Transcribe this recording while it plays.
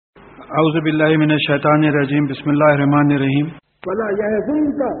اعوذ باللہ من الشیطان الرجیم بسم اللہ الرحمن الرحیم ولا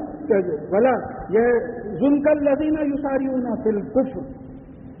يحزنك الذين يسارعون في الكفر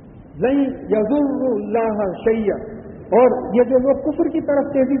لن يضروا الله شيئا. اور یہ جو لوگ کفر کی طرف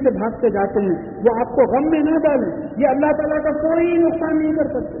تیزی سے بھاگتے جاتے ہیں وہ آپ کو غم میں نہ ڈالیں، یہ اللہ تعالیٰ کا کوئی نقصان نہیں کر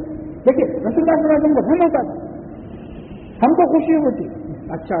سکتے. دیکھیے رسول اللہ صلی اللہ علیہ وسلم کو غم ہوتا تھا، ہم کو خوشی ہوتی،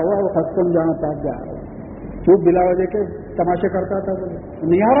 اچھا ہوا وہ خستم جہاں پاس جا رہا چوپ بلا وجہ کے تماشے کرتا تھا،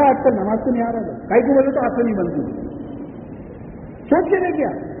 نہیں آ رہا آج کل نماز سے نہیں آ رہا تھا، کئی کو بولے تو آپ سے نہیں بنتی. سوچ کے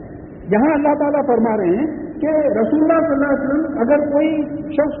دیکھا یہاں اللہ تعالیٰ فرما رہے ہیں کہ رسول اللہ صلی اللہ علیہ وسلم اگر کوئی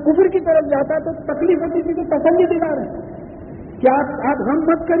شخص کفر کی طرف جاتا ہے تو تکلیف ہوتی تھی، تو تسلی دلا رہے ہیں کہ آپ غم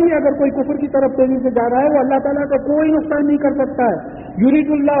مت کریے، اگر کوئی کفر کی طرف تیزی سے جا رہا ہے وہ اللہ تعالیٰ کا کوئی نقصان نہیں کر سکتا ہے. یرید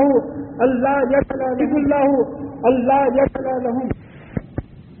اللہ لہم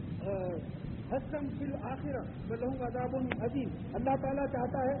حسن فی الآخرہ ولہم عذاب عظیم. اللہ تعالیٰ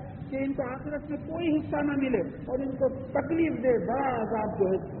چاہتا ہے کہ ان کو آخرت میں کوئی حصہ نہ ملے اور ان کو تکلیف دے، بڑا عذاب جو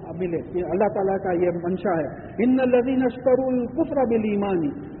ہے ملے. اللہ تعالیٰ کا یہ منشا ہے. ان الذین اشتروا الکفر بالایمان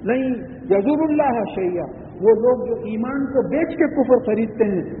لن یضروا اللہ شیئا. وہ لوگ جو ایمان کو بیچ کے کفر خریدتے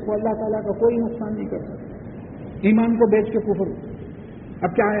ہیں وہ اللہ تعالیٰ کا کوئی نقصان نہیں کر سکتے. ایمان کو بیچ کے کفر.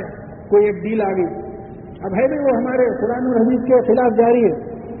 اب کیا ہے، کوئی ایک ڈیل آ گئی، اب ہے بھی وہ ہمارے قرآن اور حدیث کے خلاف جاری ہے،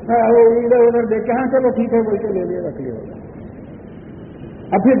 ادھر ادھر دیکھ کے ہاں چلو ٹھیک ہے بول کے لے لیا رکھ لیا.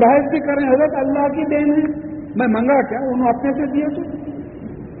 اب پھر بحث بھی کریں حضرت اللہ کی دین ہے، میں منگا کیا، انہوں اپنے سے دیے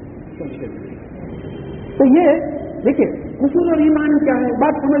تو یہ دیکھیے کفر اور ایمان کیا ہے،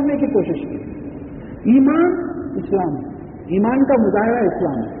 بات سمجھنے کی کوشش کی. ایمان اسلام ہے، ایمان کا مظاہرہ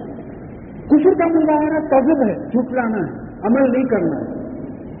اسلام ہے. کفر کا مظاہرہ کذب ہے، جھٹلانا ہے، عمل نہیں کرنا ہے.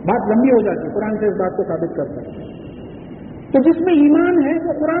 بات لمبی ہو جاتی ہے، قرآن سے اس بات کو ثابت کر سکتے ہیں. تو جس میں ایمان ہے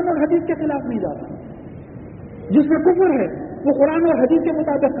وہ قرآن اور حدیث کے خلاف نہیں جاتا، جس میں کفر ہے وہ قرآن اور حدیث کے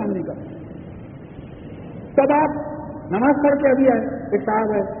مطابق کام نہیں کرتا. تب آپ نماز پڑھ کے ابھی آئے، ایک صاحب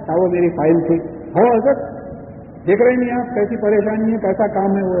ہے، وہ میری فائل تھی، ہو حضرت دیکھ رہے نہیں آپ کیسی پریشانی ہے، کیسا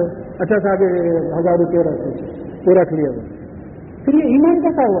کام ہے وہ ہے. اچھا صاحب 1000 روپये تو رکھ لیا وہ. پھر یہ ایمان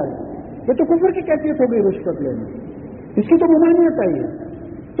کیسا ہوا ہے؟ یہ تو کفر کی کیفیت ہو گئی رشوت لینے، اس کی تو ممانعت چاہیے.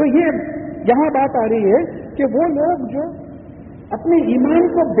 تو یہ یہاں بات آ رہی ہے کہ وہ لوگ جو اپنے ایمان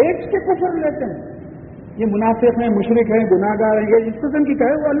کو بیچ کے کفر لیتے ہیں، یہ منافق ہیں، مشرک ہیں، گناہ گار ہیں، یہ اس قسم کی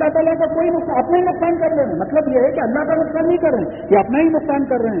کہے وہ اللہ تعالیٰ کا کوئی نقصان، اپنا ہی نقصان کر رہے ہیں. مطلب یہ ہے کہ اللہ کا نقصان نہیں کر رہے ہیں، یہ اپنا ہی نقصان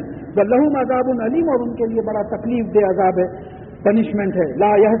کر رہے ہیں. لہم عذاب علیم، اور ان کے لیے بڑا تکلیف دہ عذاب ہے، پنشمنٹ ہے.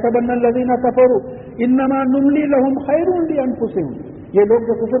 لا یحسبن الذین کفروا انما نملی لہم خیر لانفسہم. یہ لوگ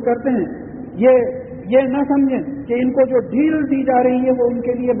جو کفر کرتے ہیں یہ نہ سمجھیں کہ ان کو جو ڈھیل دی جا رہی ہے وہ ان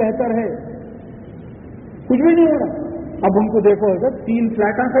کے لیے بہتر ہے. کچھ بھی نہیں ہو رہا. اب ان کو دیکھو حضرت 3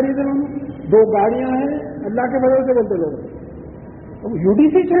 فلیٹاں خریدے انہوں نے، 2 گاڑیاں ہیں، اللہ کے بدل سے بولتے لوگ. اب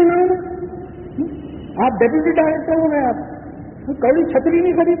UDC چاہیے، آپ ڈیپوٹی ڈائریکٹر ہو گئے، آپ کبھی چھتری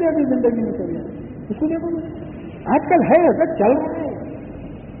نہیں خریدے اپنی زندگی میں کبھی. اس کو دیکھو آج کل ہے حضرت، چل رہا ہے.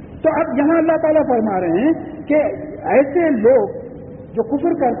 تو اب یہاں اللہ تعالیٰ فرما رہے ہیں کہ ایسے لوگ جو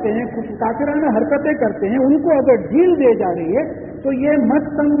کفر کرتے ہیں، کافرانہ حرکتیں کرتے ہیں، ان کو اگر ڈھیل دی جا رہی ہے تو یہ مت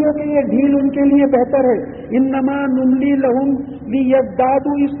سمجھو کہ یہ ڈھیل ان کے لیے بہتر ہے. انما نملی لہم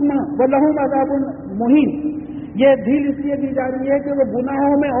لیزدادوا اثما ولہم عذاب مہین. یہ ڈھیل اس لیے دی جا رہی ہے کہ وہ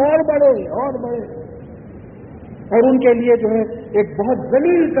گناہوں میں اور بڑھے، اور ان کے لیے جو ہے ایک بہت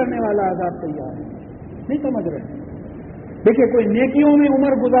ذلیل کرنے والا عذاب تیار ہے. نہیں سمجھ رہے؟ دیکھیے کوئی نیکیوں میں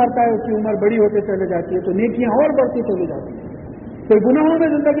عمر گزارتا ہے، اس کی عمر بڑی ہوتے چلے جاتی ہے تو نیکیاں اور بڑھتی چلی جاتی ہیں. کوئی گناہوں میں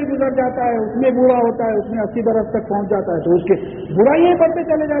زندگی گزر جاتا ہے، اس میں برا ہوتا ہے، اس میں 80 برس تک پہنچ جاتا ہے تو اس کے برائیاں بڑھتے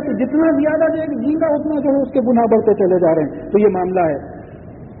چلے جاتے ہیں. جتنا زیادہ جیگا اتنا جو ہے اس کے گناہ بڑھتے چلے جا رہے ہیں. تو یہ معاملہ ہے.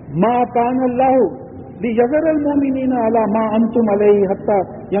 ما کان اللہ لیذر المؤمنین علی ما انتم علیہ حتی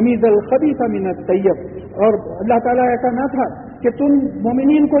یمیز الخبیث من الطیب. اور اللہ تعالیٰ ایسا نہ تھا کہ تم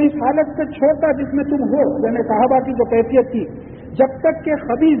مومنین کو اس حالت سے چھوڑتا جس میں تم ہو، یعنی صحابہ کی جو کیفیت تھی، جب تک کہ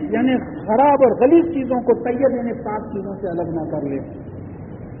خبیث یعنی خراب اور غلیظ چیزوں کو طیب یعنی پاک چیزوں سے الگ نہ کر لیں،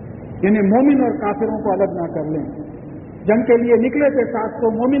 یعنی مومن اور کافروں کو الگ نہ کر لیں. جنگ کے لیے نکلے تھے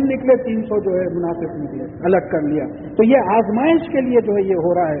 700 مومن نکلے، 300 جو ہے منافق نکلے، الگ کر لیا. تو یہ آزمائش کے لیے جو ہے یہ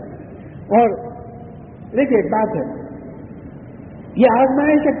ہو رہا ہے. اور دیکھیے ایک بات ہے، یہ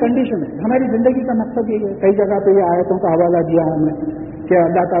آزمائش ایک کنڈیشن ہے. ہماری زندگی کا مقصد یہی ہے. کئی جگہ پہ یہ آیتوں کا حوالہ دیا ہم نے کہ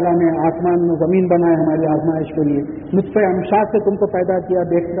اللہ تعالیٰ نے آسمان و زمین بنائے ہماری آزمائش کے لیے، نطفے امشاج سے تم کو پیدا کیا،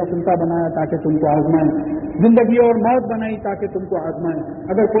 دیکھتا سنتا بنایا تاکہ تم کو آزمائیں، زندگی اور موت بنائی تاکہ تم کو آزمائیں.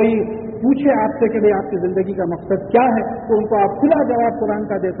 اگر کوئی پوچھے آپ سے کہ بھائی آپ کی زندگی کا مقصد کیا ہے تو ان کو آپ کھلا جواب قرآن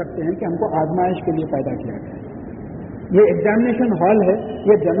کا دے سکتے ہیں کہ ہم کو آزمائش کے لیے پیدا کیا گیا. یہ ایگزامینیشن ہال ہے،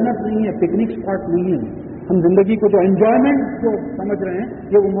 یہ جنت نہیں ہے، پکنک اسپاٹ نہیں ہے. ہم زندگی کو جو انجوائمنٹ جو سمجھ رہے ہیں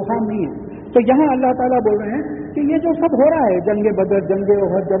یہ وہ مقام نہیں ہے. تو یہاں اللہ تعالیٰ بول رہے ہیں کہ یہ جو سب ہو رہا ہے، جنگ بدر، جنگ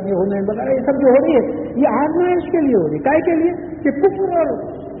احد، جنگ ہونے وغیرہ، یہ سب جو ہو رہی ہے یہ آزمائش کے لیے ہو رہی ہے. کائے کے لیے؟ کہ کفر اور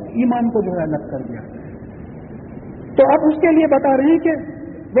ایمان کو جو ہے الگ کر دیا. تو اب اس کے لیے بتا رہے ہیں کہ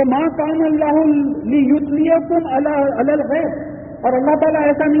وہ ماں کان اللہ لیطلعکم علی الغیب، اور اللہ تعالیٰ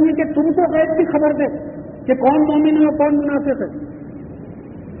ایسا نہیں ہے کہ تم کو غیب کی خبر دے کہ کون مومن ہے اور کون منافق ہے.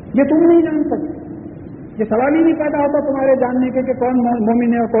 یہ تم نہیں جان سکتے. یہ سوال ہی نہیں پیدا ہوتا تمہارے جاننے کے کہ کون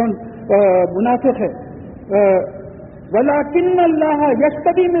مومن ہے اور کون منافق ہے. ولیکن اللہ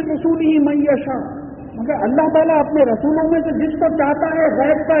یجتبی من رسولہ من یشاء، مگر اللہ تعالیٰ اپنے رسولوں میں سے جس کو چاہتا ہے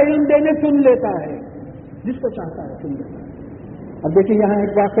غیب کا علم دینے چن لیتا ہے، جس کو چاہتا ہے چن لیتا ہے. اب دیکھیے یہاں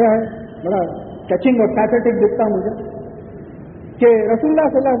ایک واقعہ ہے بڑا ٹچنگ اور پیتھیٹک دکھتا مجھے کہ رسول اللہ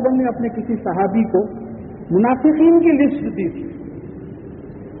صلی اللہ علیہ وسلم نے اپنے کسی صحابی کو منافقین کی لسٹ دی تھی.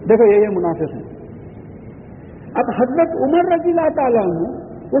 دیکھو یہ منافق ہیں. اب حضرت عمر رضی اللہ تعالیٰ عنہ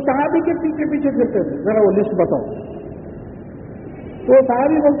وہ صحابی کے پیچھے پیچھے پھرتے تھے، ذرا وہ لسٹ بتاؤ. تو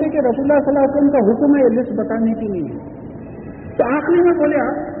صحابی بولتے کہ رسول اللہ صلی اللہ علیہ وسلم کا حکم ہے یہ لسٹ بتانے کی نہیں ہے. تو آخری میں بولے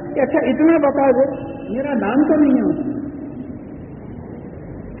کہ اچھا اتنا بتا دو، میرا نام تو نہیں ہے اس میں.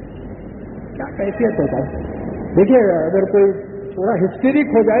 کیا کیفیت ہوتا ہے. دیکھیے اگر کوئی تھوڑا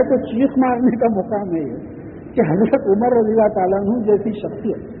ہسٹیرک ہو جائے تو چیخ مارنے کا مقام ہے یہ کہ حضرت عمر رضی اللہ تعالیٰ عنہ جیسی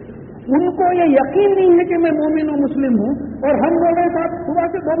شخصیت، ان کو یہ یقین نہیں ہے کہ میں مومن و مسلم ہوں، اور ہم لوگ صاحب صبح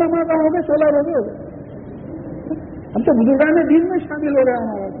سے 2 نمازیں ہو گئے، 16 روزے ہو گئے، ہم تو بزرگان دین میں شامل ہو رہے ہیں،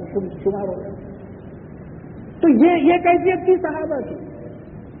 ہمارا شمار ہو گیا. تو یہ کیفیت تھی صحابہ کی.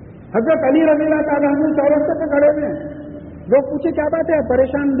 حضرت علی رضی اللہ تعالیٰ عنہ چورستے پہ کھڑے ہوئے ہیں. لوگ پوچھے کیا بات ہے،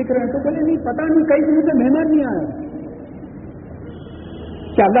 پریشان دکھ رہے ہیں. تو بولے نہیں، پتہ نہیں کئی دن سے مہمان نہیں آیا.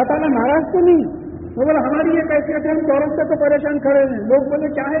 کیا اللہ تعالیٰ ناراض تو نہیں؟ وہ بولے ہماری یہ کیفیت ہے، ہم چورستے پہ پریشان کھڑے ہیں. لوگ بولے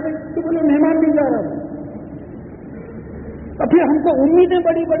کیا ہے؟ تو بولے مہمان نہیں جا رہا. اور پھر ہم کو امیدیں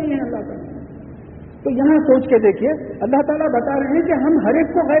بڑی بڑی ہیں اللہ تعالیٰ. تو یہاں سوچ کے دیکھیے اللہ تعالیٰ بتا رہے ہیں کہ ہم ہر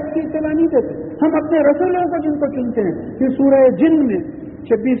ایک کو غیب کی اطلاع نہیں دیتے، ہم اپنے رسولوں کو جن کو چنتے ہیں. پھر سورہ جن میں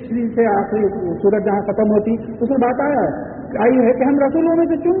 26 سے آخری سورج جہاں ختم ہوتی اس میں بات آئی ہے کہ ہم رسولوں میں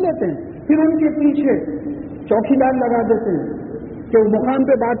سے چن لیتے ہیں، پھر ان کے پیچھے چوکیدار لگا دیتے ہیں کہ وہ مقام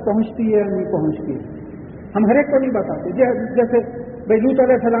پہ بات پہنچتی ہے یا نہیں پہنچتی ہے. ہم ہر ایک کو نہیں بتاتے. جیسے لوط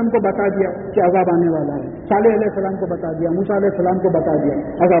علیہ السلام کو بتا دیا کہ عذاب آنے والا ہے، صالح علیہ السلام کو بتا دیا، موسیٰ علیہ السلام کو بتا دیا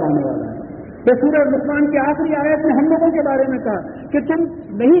عذاب آنے والا ہے. تو سورہ لقمان کی آخری آیت میں ہم لوگوں کے بارے میں کہا کہ تم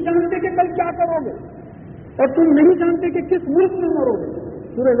نہیں جانتے کہ کل کیا کرو گے، اور تم نہیں جانتے کہ کس ملک میں مرو گے.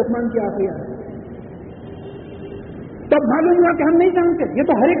 سورہ لقمان کی آخری آیت. تب معلوم ہوا کہ ہم نہیں جانتے. یہ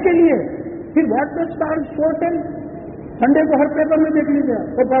تو ہر ایک کے لیے. پھر what the stars fourteen Sunday کو ہر پیپر میں دیکھ لیجیے،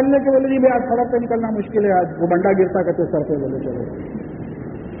 اور پڑھنے کے بولے جی آج سڑک پہ نکلنا مشکل ہے، آج وہ بنڈا گرتا کرتے سر پہ، بولے چلو.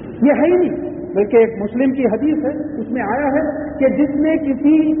 یہ ہے ہی نہیں. بلکہ ایک مسلم کی حدیث ہے، اس میں آیا ہے کہ جس نے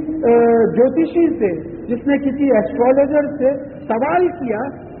کسی جوتشی سے، جس نے کسی ایسٹرولوجر سے سوال کیا،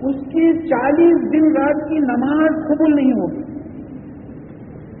 اس کی 40 دن رات کی نماز قبول نہیں ہوگی.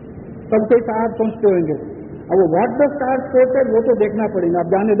 تب کوئی صاحب سوچتے ہوئیں گے اب وہ واٹ دا اسٹار اسپورٹ ہے وہ تو دیکھنا پڑے گا،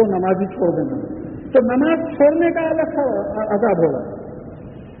 اب جانے دو، نماز ہی چھوڑ دینا. تو نماز چھوڑنے کا الگ عذاب ہوگا.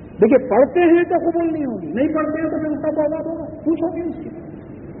 دیکھیے پڑھتے ہیں تو قبول نہیں ہوگی، نہیں پڑھتے ہیں تو پھر اس کا عذاب ہوگا. پوچھو گے اس کی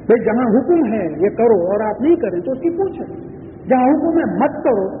بھائی، جہاں حکم ہے یہ کرو اور آپ نہیں کریں تو اس کی پوچھیں، جہاں حکم ہے مت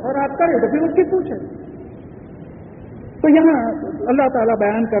کرو اور آپ کریں تو پھر اس کی پوچھیں. تو یہاں اللہ تعالیٰ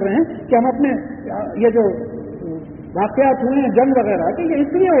بیان کر رہے ہیں کہ ہم اپنے یہ جو واقعات ہوئے ہیں جنگ وغیرہ کہ یہ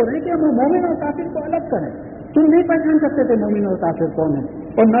اس لیے ہو رہے ہیں کہ ہم مومن اور کافر کو الگ کریں. تم نہیں پہچان سکتے تھے مومن اور کافر کون ہے،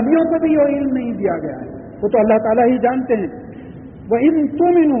 اور نبیوں کو بھی یہ علم نہیں دیا گیا ہے، وہ تو اللہ تعالیٰ ہی جانتے ہیں. وَإِن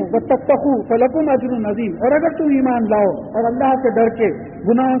تُؤْمِنُوا وَتَتَّقُوا فَلَكُمْ أَجْرٌ عَظِيمٌ. اور اگر تم ایمان لاؤ اور اللہ سے ڈر کے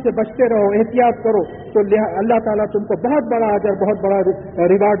گناہوں سے بچتے رہو، احتیاط کرو، تو اللہ تعالیٰ تم کو بہت بڑا اجر، بہت بڑا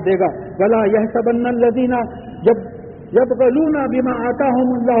ریوارڈ دے گا. وَلَا يَحْسَبَنَّ الَّذِينَ يَبْخَلُونَ بِمَا آتَاهُمُ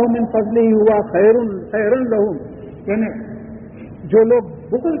اللَّهُ مِنْ فَضْلِهِ هُوَ خَيْرٌ لَهُمْ. یعنی جو لوگ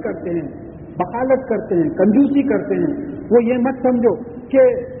بخل کرتے ہیں، بخالت کرتے ہیں، کنجوسی کرتے ہیں، وہ یہ مت سمجھو کہ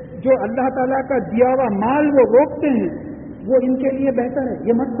جو اللہ تعالیٰ کا دیا ہوا مال وہ روکتے ہیں وہ ان کے لیے بہتر ہے،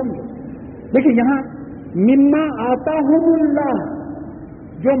 یہ مت سمجھو. دیکھیے یہاں مما آتاہم اللہ،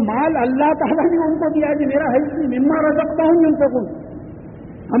 جو مال اللہ تعالیٰ نے ان کو دیا ہے، میرا ہے نہیں، مما رزقتاہم ينفقون،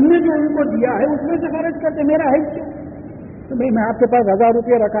 ہم نے جو ان کو دیا ہے اس میں سے خرچ کرتے، میرا ہے کیوں؟ تو بھائی میں آپ کے پاس 1000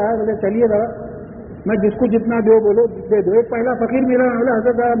 روپیہ رکھا ہے، بولے چلیے ذرا میں جس کو جتنا دو بولو دے دو. ایک پہلا فقیر ملا، بولے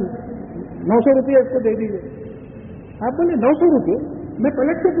حضرت 900 روپیہ اس کو دے دیجیے. آپ بولے 900 روپئے؟ میں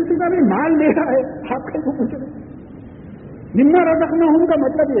پلٹ سے پوچھوں گا بھائی مال لے رہا ہے، آپ کیسے پوچھ رہے؟ مما رزقناہم کا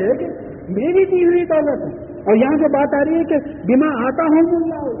مطلب یہ ہے کہ میری دی ہوئی دولت ہے. اور یہاں جو بات آ رہی ہے کہ بما آتاہم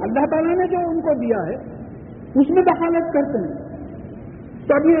اللہ، اللہ تعالیٰ نے جو ان کو دیا ہے اس میں دخالت کرتے ہیں.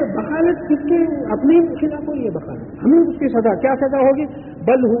 تو اب یہ بخالت کس کے اپنے خلاف ہوئی ہے بخالت؟ ہمیں اس کی سزا کیا سزا ہوگی؟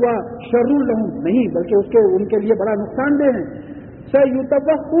 بل ہوا شر لہم، نہیں بلکہ ان کے لیے بڑا نقصان دہ ہے.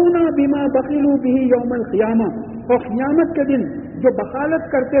 سیتوقون بما بخلوا به یوم القیامہ، اور قیامت کے دن جو بخالت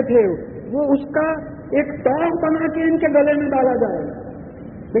کرتے تھے وہ اس کا ایک توق بنا کے ان کے گلے میں ڈالا جائے گا.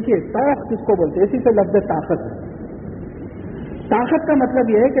 دیکھیے توق کس کو بولتے ہیں؟ اسی سے لفظ طاقت ہے. طاقت کا مطلب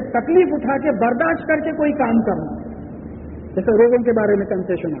یہ ہے کہ تکلیف اٹھا کے برداشت کر کے کوئی کام کرنا. جیسے روزوں کے بارے میں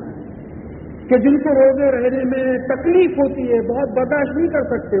کنسیشن آیا کہ جن کو روزے رہنے میں تکلیف ہوتی ہے، بہت برداشت نہیں کر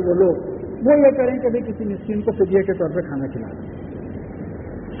سکتے وہ لوگ، وہ یہ کریں کہ بھائی کسی مسکین کو فدیے کے طور پہ کھانا کھلا دیں.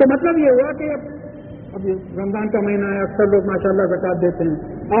 تو مطلب یہ ہوا کہ اب رمضان کا مہینہ ہے، اکثر لوگ ماشاءاللہ زکات دیتے ہیں.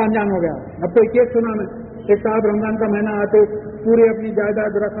 انجان ہو گیا. اب کوئی کیس سنا میں ایک صاحب رمضان کا مہینہ آتے پورے اپنی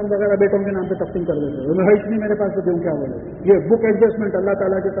جائیداد رقم وغیرہ بیٹوں کے نام پہ تقسیم کر دیتے ہیں. میں نہیں میرے پاس تو دوں کیا بولے. یہ بک ایڈجسٹمنٹ اللہ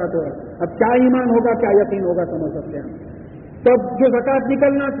تعالیٰ کے ساتھ ہو رہا ہے. اب کیا ایمان ہوگا کیا یقین ہوگا سمجھ سکتے ہیں. تو جو زکات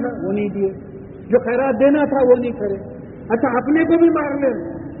نکلنا تھا وہ نہیں دیے، جو خیرات دینا تھا وہ نہیں کرے. اچھا اپنے کو بھی مار لے،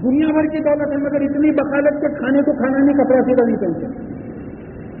 دنیا بھر کی دولت ہے مگر اتنی بخالت کے کھانے کو کھانا نہیں، کپڑا سیدھا نہیں پہنچے.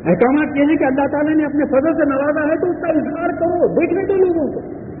 احکامات یہ ہیں کہ اللہ تعالیٰ نے اپنے فضل سے نوازا ہے تو اس کا اظہار کرو، دیکھنے دو لوگوں کو.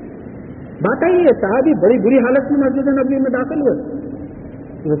 بات آئی ہے صاحب ہی بڑی بری حالت میں مسجد نبوی میں داخل ہوئے.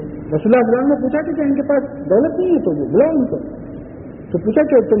 رسول اللہ صلی اللہ علیہ وسلم نے پوچھا کہ ان کے پاس دولت نہیں ہے تو وہ بلاؤ ان کو. تو پوچھا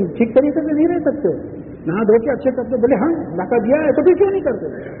کہ تم ٹھیک طریقے سے نہیں رہ سکتے، نہا دھو کے اچھے کرتے؟ بولے ہاں اللہ کا دیا ہے تو بھی کیوں نہیں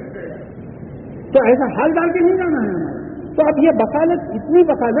کرتے؟ تو ایسا حال ڈال کے نہیں جانا ہے ہمارا. تو اب یہ بخالت، اتنی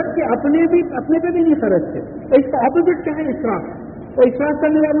بخالت کہ اپنے پہ بھی نہیں خرچتے. اس کا اپوزٹ کیا ہے؟ اسراف. تو اسراف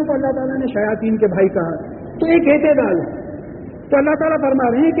کرنے والوں کو اللہ تعالیٰ نے شیاطین کے بھائی کہا. تو ایک اعتدال ہے. تو اللہ تعالیٰ فرما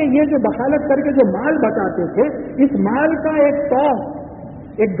رہے ہیں کہ یہ جو بخالت کر کے جو مال بچاتے تھے، اس مال کا ایک طور،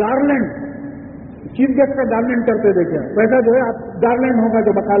 ایک گارلینڈ، چیف گیسٹ کا گارلینڈ کرتے دیکھیں ویسا جو ہے آپ گارلینڈ ہوگا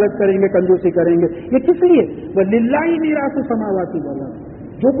جو بخالت کریں گے، کنجوسی کریں گے. یہ کس لیے؟ وہ للہ میراث السماوات والارض،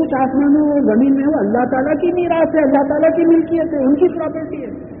 جو کچھ آسمانوں اور زمین میں ہو اللہ تعالیٰ کی میراث ہے، اللہ تعالیٰ کی ملکیت ہے، ان کی پراپرٹی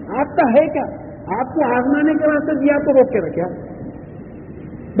ہے. آپ کا ہے کیا؟ آپ کو آزمانے کے واسطے دیا تو روک کے رکھا.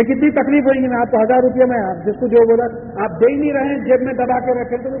 میں کتنی تکلیف ہوئی میں آپ کو 1000 روپیہ میں آپ جس کو جو بولا آپ دے ہی نہیں رہے ہیں، جیب میں دبا کے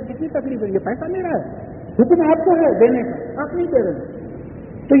رکھے تو کتنی تکلیف ہوئی. پیسہ نہیں رہا ہے، حکم آپ کو ہے دینے کا، آپ نہیں دے رہے.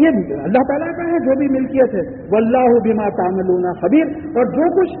 تو یہ اللہ تعالیٰ کا ہے جو بھی ملکیت ہے. واللہ بما تعملون خبیر، اور جو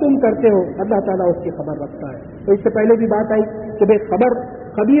کچھ تم کرتے ہو اللہ تعالیٰ اس کی خبر رکھتا ہے. تو اس سے پہلے بھی بات آئی کہ بھائی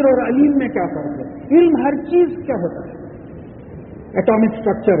خبیر اور علیم میں کیا فرق ہے. علم ہر چیز کیا ہوتا ہے. ایٹامک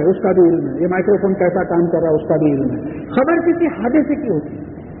اسٹرکچر ہے اس کا بھی علم ہے، یہ مائکرو فون کیسا کام کر رہا ہے اس کا بھی علم ہے. خبر کسی حادثے کی ہوتی ہے،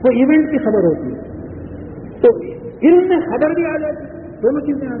 کوئی ایونٹ کی خبر ہوتی ہے. تو علم میں خبر بھی آ جاتی ہے، دونوں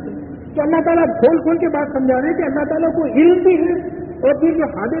چیزیں آتی ہیں. تو اللہ تعالیٰ کھول کے بات سمجھا رہے ہیں کہ اللہ تعالیٰ کو علم بھی ہے اور پھر جو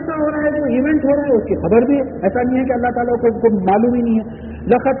حادثہ ہو رہا ہے، جو ایونٹ ہو رہا ہے اس کی خبر بھی ہے. ایسا نہیں ہے کہ اللہ تعالیٰ کو معلوم ہی نہیں ہے.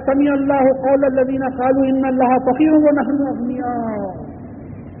 لقد سمع اللہ قول الذین قالوا ان اللہ فقیر ونحن اغنیاء،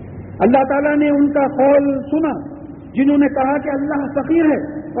 اللہ تعالیٰ نے ان کا قول سنا جنہوں نے کہا کہ اللہ فقیر ہے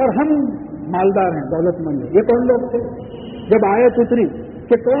اور ہم مالدار ہیں، دولت مند ہیں. یہ کون لوگ تھے؟ جب آیت اتری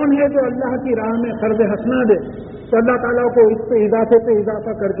کہ کون ہے جو اللہ کی راہ میں قرض حسنہ دے تو اللہ تعالیٰ کو اس پہ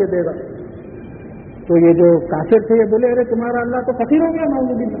اضافہ کر کے دے گا. تو یہ جو کافر تھے یہ بولے ارے تمہارا اللہ تو فقیر ہو گیا،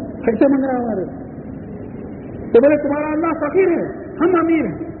 نعوذ باللہ، خرچے مانگ رہا ہمارے. تو بولے تمہارا اللہ فقیر ہے، ہم امیر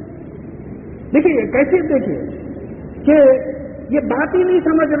ہیں. دیکھیے کیسے، دیکھیے کہ یہ بات ہی نہیں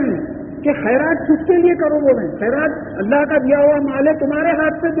سمجھ رہے ہیں کہ خیرات کس کے لیے کرو بول رہے ہیں. خیرات اللہ کا دیا ہوا مال ہے، تمہارے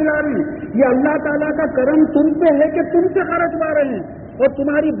ہاتھ سے دلا رہے ہیں. یہ اللہ تعالیٰ کا کرم تم پہ ہے کہ تم سے خرچ پا رہے ہیں، اور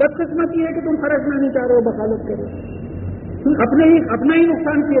تمہاری بدقسمتی ہے کہ تم خرچنا نہیں چاہ رہے ہو، بخالت کرو، اپنا ہی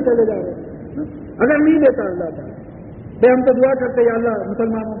نقصان کیے چلے جا رہے ہیں. اگر نہیں دیتا اللہ تعالیٰ پھر ہم تو دعا کرتے یا اللہ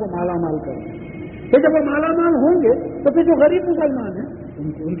مسلمانوں کو مالا مال کرو. پھر جب وہ مالا مال ہوں گے تو پھر جو غریب مسلمان ہیں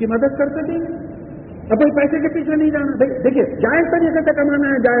ان کی مدد کرتے دیں گے. اب کوئی پیسے کے پیچھے نہیں جانا. دیکھیے جائز طریقے سے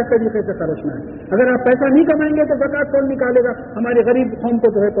کمانا ہے، جائز طریقے سے خرچنا ہے. اگر آپ پیسہ نہیں کمائیں گے تو زکات کون نکالے گا؟ ہماری غریب قوم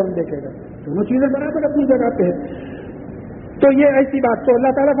کو جو ہے کون دیکھے گا؟ دونوں چیزیں برابر اپنی جگہ پہ ہے. تو یہ ایسی بات. تو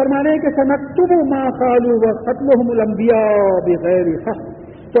اللہ تعالیٰ فرما رہے ہیں کہ سنکتب ما قالوا وقتلهم الانبیاء بغیر حق.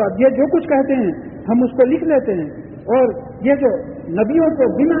 تو اب یہ جو کچھ کہتے ہیں ہم اس کو لکھ لیتے ہیں، اور یہ جو نبیوں کو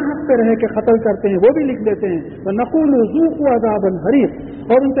بنا حق پہ رہ کے قتل کرتے ہیں وہ بھی لکھ لیتے ہیں. وَنَقُولُ ذُوقُوا عَذَابَ الْحَرِيقِ،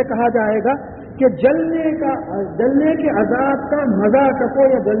 اور ان سے کہا جائے گا کہ جلنے کے عذاب کا مزہ چکو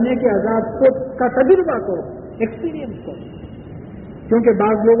یا جلنے کے عذاب کا تجربہ کرو، ایکسپیرینس کرو. کیونکہ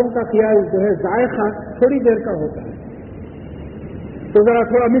بعض لوگوں کا خیال جو ہے ذائقہ تھوڑی دیر کا ہوتا ہے تو ذرا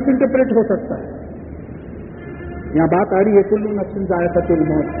تھوڑا مس انٹرپریٹ ہو سکتا ہے. یہاں بات آ رہی ہے کل نفس ذائقۃ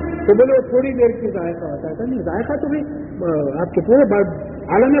الموت، تو بولے تھوڑی دیر کی ذائقہ ہوتا ہے. نہیں، ذائقہ تو بھی آپ کے پورے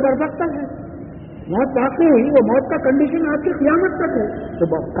عالم برزخ تک ہے. موت واقع ہوئی، وہ موت کا کنڈیشن آپ کی قیامت تک ہے،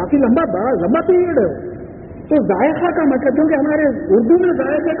 تو کافی لمبا پیریڈ ہے. تو ذائقہ کا مطلب، کیونکہ ہمارے اردو میں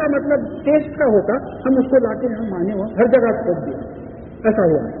ذائقے کا مطلب ٹیسٹ کا ہوتا، ہم اس کو لا کے ہم مانے ہو ہر جگہ کھود دیا، ایسا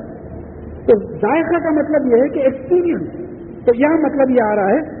ہوا۔ تو ذائقہ کا مطلب یہ ہے کہ ایکسپیرئنس۔ تو یہاں مطلب یہ آ رہا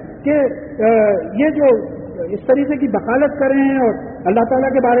ہے کہ یہ جو اس طریقے کی وکالت کر رہے ہیں اور اللہ تعالیٰ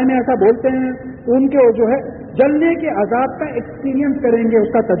کے بارے میں ایسا بولتے ہیں، ان کے جو ہے جلنے کے عذاب کا ایکسپیرئنس کریں گے،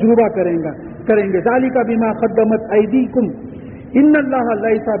 اس کا تجربہ کریں گے۔ ذالک بما قدمت ایدیکم ان اللہ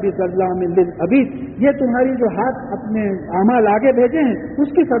لیس بظلام للعبید، یہ تمہاری جو ہاتھ اپنے اعمال آگے بھیجے ہیں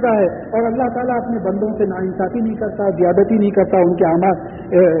اس کی سزا ہے، اور اللہ تعالیٰ اپنے بندوں سے ناانصافی نہیں کرتا، زیادتی نہیں کرتا، ان کے اعمال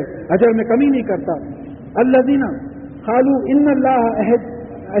اجر میں کمی نہیں کرتا۔ الذین قالوا ان اللہ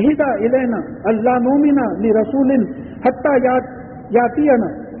عہد الینا اللہ نؤمن لرسول حتی یاتینا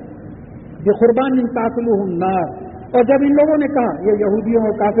بقربان تاکلہ النار۔ اور جب ان لوگوں نے کہا، یہ یہودیوں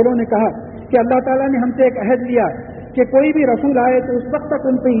اور کافروں نے کہا کہ اللہ تعالیٰ نے ہم سے ایک عہد لیا کہ کوئی بھی رسول آئے تو اس وقت تک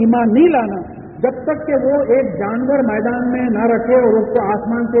ان پہ ایمان نہیں لانا جب تک کہ وہ ایک جانور میدان میں نہ رکھے اور اس کو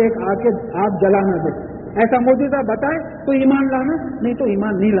آسمان سے ایک آگ جلا نہ دے، ایسا معجزہ بتائے تو ایمان لانا، نہیں تو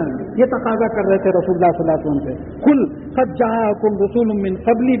ایمان نہیں لانا۔ یہ تقاضا کر رہے تھے رسول اللہ صلی اللہ علیہ وسلم سے۔ قل قد جاءکم رسول من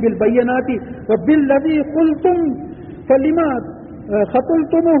قبلی بالبینات وبالذی قلتم فلما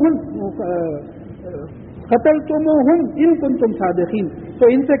قتلتموہم ان کنتم صادقین۔ تو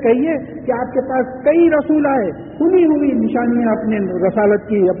ان سے کہیے کہ آپ کے پاس کئی رسول آئے، سنی ہوئی نشانیاں اپنے رسالت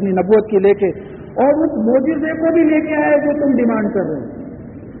کی، اپنی نبوت کی لے کے، اور اس معجزے کو بھی لے کے آئے جو تم ڈیمانڈ کر رہے ہو۔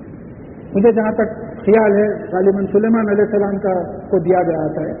 مجھے جہاں تک خیال ہے غالباً سلیمان علیہ السلام کو دیا گیا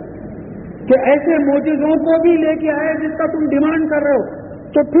آتا ہے کہ ایسے معجزوں کو بھی لے کے آئے جس کا تم ڈیمانڈ کر رہے ہو،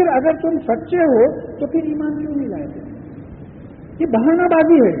 تو پھر اگر تم سچے ہو تو پھر ایمان کیوں نہیں لائے تھے؟ یہ بہانہ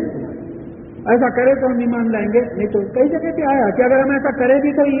بازی ہے۔ ایسا کرے تو ہم ایمان لائیں گے، نہیں تو کئی جگہ پہ آیا کہ اگر ہم ایسا کرے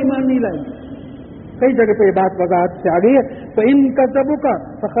بھی تو ایمان نہیں لائیں گے، کئی جگہ پہ یہ بات وضاحت سے آ گئی ہے۔ تو ان کذبوک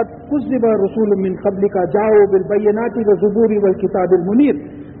فقد کذب رسول من قبلک جاؤوا بالبینات والزبور والکتاب المنیر۔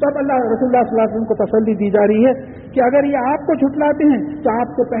 تو اب رسول اللہ صلی اللہ علیہ وسلم کو تسلی دی جا رہی ہے کہ اگر یہ آپ کو جھٹلاتے ہیں تو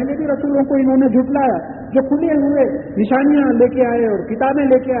آپ سے پہلے بھی رسولوں کو انہوں نے جھٹلایا، جو کھلے ہوئے نشانیاں لے کے آئے اور کتابیں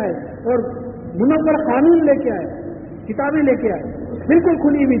لے کے آئے اور منور قانون لے کے آئے، کتابیں لے کے آئے، بالکل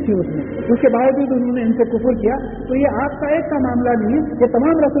کھلی ہوئی تھی اس میں، اس کے باوجود انہوں نے ان سے کفر کیا۔ تو یہ آپ کا ایک کا معاملہ نہیں ہے، یہ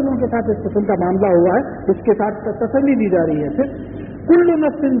تمام رسولوں کے ساتھ اس قسم کا معاملہ ہوا ہے، اس کے ساتھ تسلی دی جا رہی ہے۔ پھر کل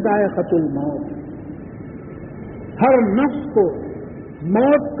نفس ذائقۃ الموت، ہر نفس کو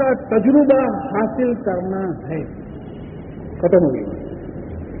موت کا تجربہ حاصل کرنا ہے۔ ختم ہو گئی،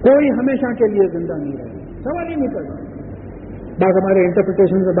 کوئی ہمیشہ کے لیے زندہ نہیں رہے، سوال ہی نہیں کرنا۔ بعض ہمارے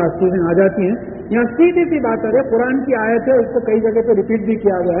انٹرپریٹیشن سے بعض چیزیں آ جاتی ہیں، یہاں سیدھی سی بات ہے، قرآن کی آیت ہے، اس کو کئی جگہ پہ ریپیٹ بھی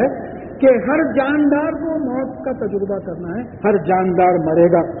کیا گیا ہے کہ ہر جاندار کو موت کا تجربہ کرنا ہے، ہر جاندار مرے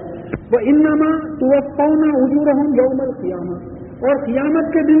گا۔ وَإِنَّمَا تُوَفَّوْنَ أُجُورَهُمْ يَوْمَ الْقِيَامَةِ، اور قیامت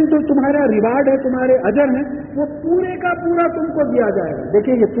کے دن جو تمہارا ریوارڈ ہے، تمہارے اجر ہیں، وہ پورے کا پورا تم کو دیا جائے گا۔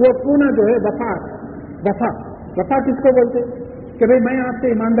 دیکھیے یہ توفونا جو ہے وفا کس کو بولتے کہ بھئی میں آپ سے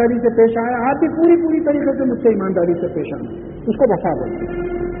ایمانداری سے پیش آیا، آپ بھی پوری طریقے سے مجھ سے ایمانداری سے پیش آنا، اس کو وفا بولتے ہیں۔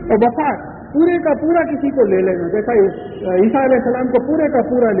 اور وفا پورے کا پورا کسی کو لے لینا، جیسا عیسیٰ علیہ السلام کو پورے کا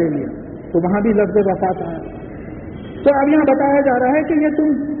پورا لے لیا، تو وہاں بھی لفظ وفا آیا۔ تو اب یہاں بتایا جا رہا ہے کہ یہ تم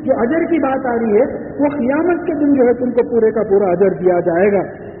جو اجر کی بات آ رہی ہے وہ قیامت کے دن جو ہے تم کو پورے کا پورا اجر دیا جائے گا۔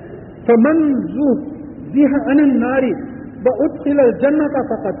 فَمَنْ زُحْزِحَ عَنِ النَّارِ وَأُدْخِلَ الْجَنَّةَ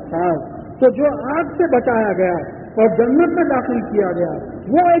فَقَدْ فَازَ، تو جو آگ سے بچایا گیا اور جنت میں داخل کیا گیا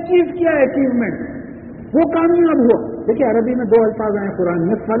وہ اچیو کیا، اچیومنٹ، وہ کامیاب ہوا۔ دیکھیے عربی میں دو الفاظ ہیں قرآن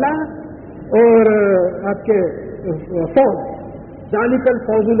میں، فلاح اور آپ کے فوز، ذالک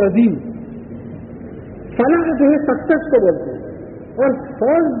الفوز العظیم۔ فلاح جو ہے سکسیس کو بولتے ہیں اور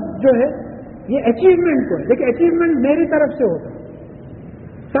فوز جو ہے یہ اچیومنٹ کو ہے۔ دیکھیں اچیومنٹ میری طرف سے ہوتا ہے،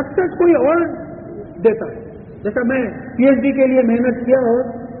 سکسیس کوئی اور دیتا ہے۔ جیسا میں پی ایچ ڈی کے لیے محنت کیا اور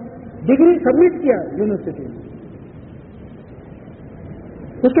ڈگری سبمٹ کیا یونیورسٹی میں،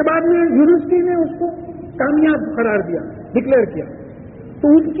 اس کے بعد میں یونیورسٹی نے اس کو کامیاب قرار دیا، ڈکلیئر کیا،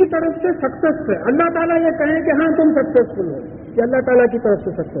 تو اس کی طرف سے سکسیس ہے۔ اللہ تعالیٰ یہ کہیں کہ ہاں تم سکسیسفل ہو، یہ اللہ تعالیٰ کی طرف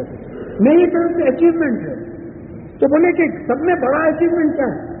سے سکسیس ہے، میری طرف سے اچیومنٹ ہے۔ تو بولے کہ سب میں بڑا اچیومنٹ کیا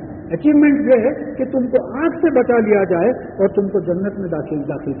ہے؟ اچیومنٹ یہ ہے کہ تم کو آگ سے بچا لیا جائے اور تم کو جنت میں داخل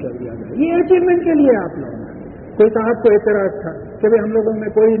کر دیا جائے، یہ اچیومنٹ کے لیے آپ لوگ۔ کوئی صاحب کو اعتراض تھا کہ بھائی ہم لوگوں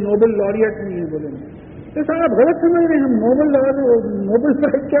میں کوئی نوبل لوریٹ نہیں ہے، بولے تو صاحب غلط سمجھ رہے ہیں، ہم نوبل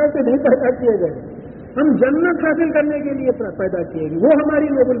پرائز کیا سے نہیں پیدا کیے گئے، ہم جنت حاصل کرنے کے لیے پیدا کیے گئے، وہ ہماری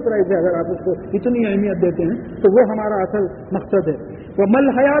نوبل پرائز ہے۔ اگر آپ اس کو اتنی اہمیت دیتے ہیں تو وہ ہمارا اصل مقصد ہے۔ وَمَا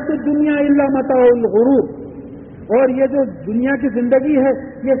الْحَيَاةُ الدُّنْيَا إِلَّا مَتَاعُ الْغُرُورِ، اور یہ جو دنیا کی زندگی ہے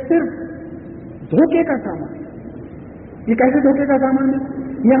یہ صرف دھوکے کا سامان ہے۔ یہ کیسے دھوکے کا سامان ہے؟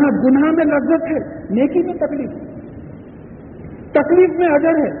 یہاں گناہ میں لذت ہے، نیکی میں تکلیف ہے، تکلیف میں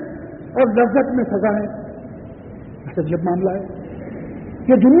اجر ہے اور لذت میں سزا ہے. جب معاملہ ہے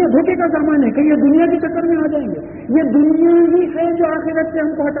یہ دنیا دھوکے کا سامان ہے کہ یہ دنیا کے چکر میں آ جائیں گے. یہ دنیا ہی ہے جو آخرت سے ہم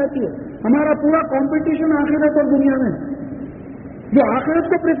کو ہٹاتی ہے. ہمارا پورا کمپٹیشن آخرت اور دنیا میں ہے. جو آخرت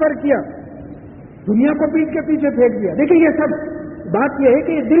کو پریفر کیا دنیا کو پیٹ کے پیچھے پھینک دیا. دیکھیں یہ سب بات یہ ہے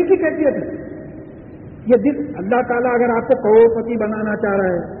کہ یہ دل کی کیفیت ہے. یہ دل اللہ تعالیٰ اگر آپ کو کروڑپتی بنانا چاہ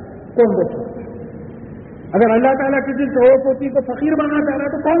رہا ہے کون روک سکتا ہے؟ اگر اللہ تعالیٰ کسی کروڑپتی کو فقیر بنانا چاہ رہا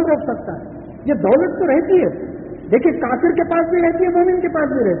ہے تو کون روک سکتا ہے؟ یہ دولت تو رہتی ہے. دیکھیے کافر کے پاس بھی رہتی ہے، مومن کے پاس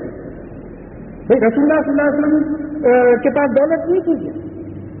بھی رہتی ہے. بھائی رسول اللہ صلی اللہ علیہ وسلم کے پاس دولت نہیں تھی.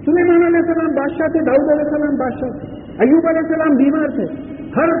 سلیمان علیہ السلام بادشاہ تھے، داؤد علیہ السلام بادشاہ تھے، ایوب علیہ السلام بیمار تھے.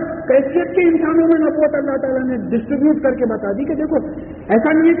 ہر کیفیت کے انسانوں میں نبوت اللہ تعالیٰ نے ڈسٹریبیوٹ کر کے بتا دی کہ دیکھو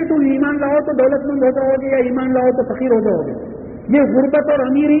ایسا نہیں ہے کہ تم ایمان لاؤ تو دولت مند ہو جاؤ گے یا ایمان لاؤ تو فقیر ہو جاؤ گے. یہ غربت اور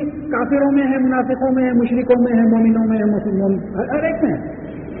امیری کافروں میں ہے، منافقوں میں ہے، مشرکوں میں ہے، مومنوں میں ہے، مسلموں میں ہر ایک میں ہے.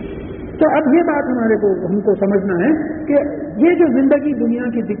 تو اب یہ بات ہم کو سمجھنا ہے کہ یہ جو زندگی دنیا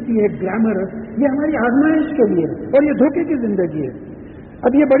کی دکھتی ہے گلیمر، یہ ہماری آزمائش کے لیے اور یہ دھوکے کی زندگی ہے.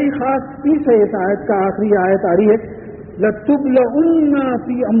 اب یہ بڑی خاص پیس ہے اس آیت کا، آخری آیت آ رہی ہے لَتُبْلَؤُنَّ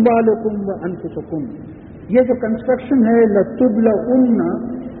فِي أَمْوَالِكُمْ وَأَنفُسِكُمْ. یہ جو کنسٹرکشن ہے لَتُبْلَؤُنَّ،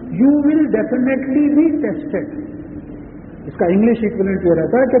 you will definitely be tested. اس کا انگلش ایکویلنٹ یہ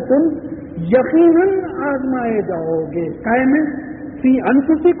رہتا ہے کہ تم یقیناً آزمائے جاؤ گے. قائم فی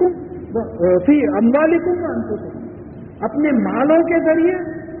انفسکم فی اموالکم وانفسکم، اپنے مالوں کے ذریعے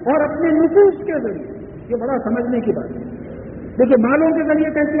اور اپنے نفوس کے ذریعے. یہ بڑا سمجھنے کی بات ہے. دیکھیے مالوں کے ذریعے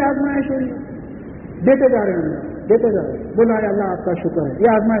کیسی آزمائش ہو رہی ہے، دیتے جا رہے ہیں، دیتے جا رہے ہیں. بولا اللہ آپ کا شکر ہے،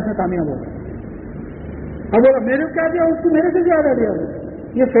 یہ آزمائش میں کامیاب ہو گیا. اب بولا میرے کیا دیا، اس کو میرے سے زیادہ دیا،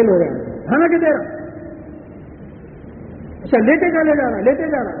 یہ فیل ہو رہا ہے. حالانکہ دے رہا، اچھا لیتے چلے جا رہا، لیتے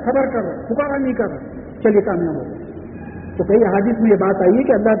جا رہا، خبر کر رہا، پکارا نہیں کر رہا، چلیے کامیاب ہو گیا. تو کئی حدیث میں یہ بات آئی ہے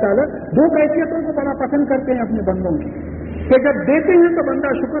کہ اللہ تعالیٰ دو کیفیتوں کو بڑا پسند کرتے ہیں اپنے بندوں کی، کہ جب دیتے ہیں تو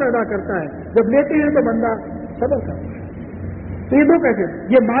بندہ شکر ادا کرتا ہے، جب لیتے ہیں تو بندہ صبر کرتا ہے. تو یہ دو کیفیت،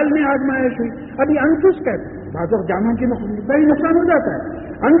 یہ مال میں آزمائش ہوئی. اب یہ انفس کہتے ہیں، بعض وقت جانوں کی بڑی نقصان ہو جاتا ہے.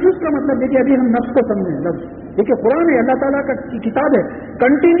 انفس کا مطلب دیکھیے ابھی ہم نفس کو سمجھیں. لفظ دیکھیے قرآن ہے، اللہ تعالیٰ کی کتاب ہے،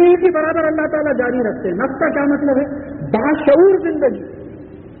 کنٹینیوٹی برابر اللہ تعالیٰ جاری رکھتے ہیں. نفس کا کیا مطلب ہے؟ باشعور زندگی.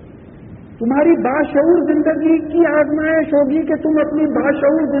 تمہاری باشعور زندگی کی آزمائش ہوگی کہ تم اپنی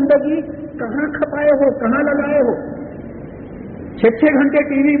باشعور زندگی کہاں کھپائے ہو، کہاں لگائے ہو. 6 گھنٹے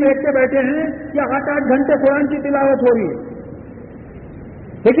ٹی وی دیکھتے بیٹھے ہیں یا 8 گھنٹے قرآن کی تلاوت ہو رہی ہے.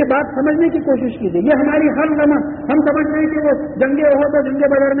 دیکھیے بات سمجھنے کی کوشش کیجیے. یہ ہماری ہر لمحہ، ہم سمجھ رہے ہیں کہ وہ جنگیں ہو تو جنگ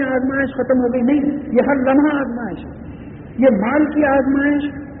بدر میں آزمائش ختم ہو گئی. نہیں، یہ ہر لمحہ آزمائش ہے. یہ مال کی آزمائش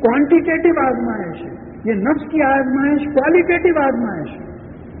کوانٹیٹیو آزمائش ہے، یہ نفس کی آزمائش کوالیٹیٹو آزمائش ہے.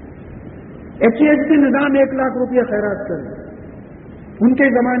 HHP نظام 1 لاکھ روپیہ خیرات کرے. ان کے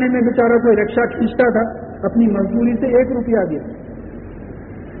زمانے میں بیچارہ کوئی رکشا کھینچتا تھا، اپنی مزدوری سے 1 روپیہ دیا.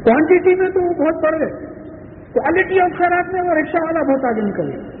 کوانٹٹی میں تو وہ بہت بڑھ گئے، کوالٹی آف خیرات میں وہ رکشا والا بہت آگے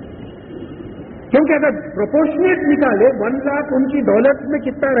نکلے. کیونکہ اگر پروپورشنیٹ نکالے 1 لاکھ ان کی دولت میں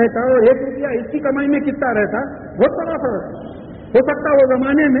کتنا رہتا اور 1 روپیہ اس کی کمائی میں کتنا رہتا، بہت بڑا فرق ہو سکتا. وہ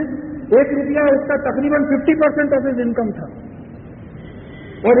زمانے میں 1 روپیہ اس کا تقریباً 50% آف ہز انکم تھا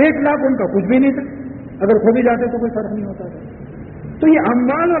اور 1 لاکھ ان کا کچھ بھی نہیں تھا. اگر کھو بھی جاتے تو کوئی فرق نہیں ہوتا تھا. تو یہ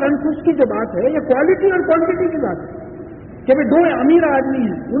اموال اور انفس کی جو بات ہے یہ کوالٹی اور کوانٹٹی کی بات ہے کہ بھائی 2 امیر آدمی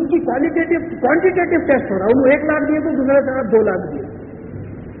ہیں، ان کی کوانٹیٹیو ٹیسٹ ہو رہا. انہوں 1 لاکھ دیے تو دوسرے طرف 2 لاکھ دیے،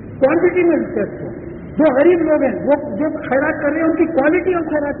 کوانٹٹی میں ٹیسٹ ہو. 2 غریب لوگ ہیں، وہ جو خیرات کر رہے ہیں ان کی کوالٹی اور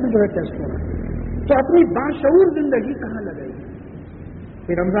خیرات میں جو ہے ٹیسٹ ہو رہا ہے. تو اپنی باشعور زندگی کہاں لگائے گی؟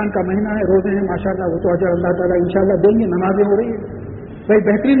 پھر رمضان کا مہینہ ہے، روزے ہیں ماشاءاللہ، وہ تو اجر اللہ تعالیٰ انشاءاللہ دیں گے. نمازیں ہو رہی ہے، بھائی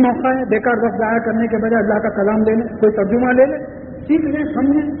بہترین موقع ہے. بیکار وقت ضائع کرنے کے بجائے اللہ کا کلام لے لیں، کوئی ترجمہ لے لیں، سیکھ لیں،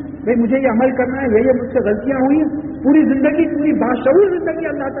 سمجھیں بھائی مجھے یہ عمل کرنا ہے، یہ مجھ سے غلطیاں ہوئی ہیں. پوری زندگی، پوری باشعور زندگی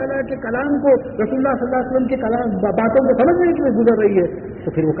اللہ تعالیٰ کے کلام کو، رسول اللہ صلی اللہ علیہ وسلم کے کلام باتوں کو سمجھنے کے لیے گزر رہی ہے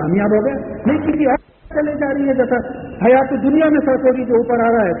تو پھر وہ کامیاب ہو گیا. نہیں کسی اور چلے جا رہی ہے جیسا حیات دنیا میں سرسوری کے اوپر آ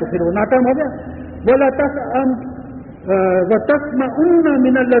رہا ہے تو پھر وہ ناکام ہو گیا. بولا وَتَسْمَعُنَّ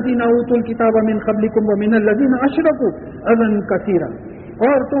مِنَ الَّذِينَ أُوتُوا الْكِتَابَ مِنْ قَبْلِكُمْ وَمِنَ الَّذِينَ أَشْرَكُوا أَذًى كَثِيرًا.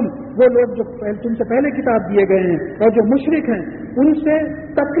 اور تم وہ لوگ جو تم سے پہلے کتاب دیے گئے ہیں اور جو مشرک ہیں ان سے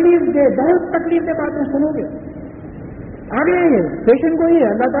تکلیف دے، بہت تکلیف دے باتیں سنو گے. آگے یہ پیشن کو یہ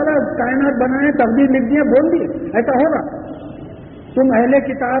اللہ تعالیٰ کائنات بنائے، تقدیر لکھ دیے، بول دیے ایسا ہوگا. تم اہل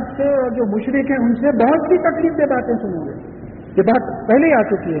کتاب سے اور جو مشرک ہیں ان سے بہت سی تکلیف دے باتیں سنو گے. یہ بات پہلے ہی آ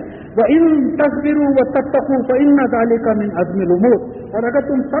چکی ہے. وَإِن تَصْبِرُوا وَتَتَّقُوا فَإِنَّ ذَلِكَ مِنْ عَزْمِ الْأُمُورِ. اور اگر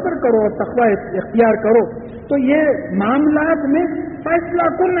تم صبر کرو اور تقوی اختیار کرو تو یہ معاملات میں फैसला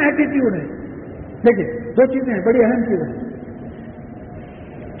कुन एटीट्यूड है। देखिए, दो चीजें हैं, बड़ी अहम चीजें हैं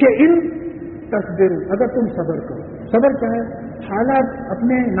कि इन तस्वीर, अगर तुम सब्र करो, सब्र क्या है, हालात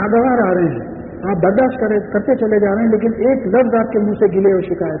अपने नागवार आ रहे हैं, आप बर्दाश्त करते चले जा रहे हैं, लेकिन एक लफ्ज आपके मुंह से गिले और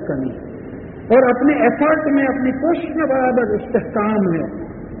शिकायत का नहीं है, और अपने एफर्ट में, अपनी कोशिश में बराबर इस्तेहकाम है,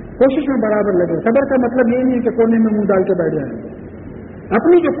 कोशिश में बराबर लगे। सब्र का मतलब ये नहीं है कि कोने में मुंह डाल के बैठ जाए,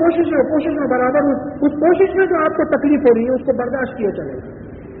 अपनी जो कोशिश है कोशिश में बराबर, उस कोशिश में जो आपको तकलीफ हो रही है उसको बर्दाश्त किया चलेगा।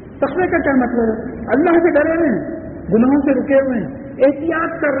 तकवे का क्या मतलब है, अल्लाह से डरे हुए हैं, गुनाहों से रुके हुए हैं,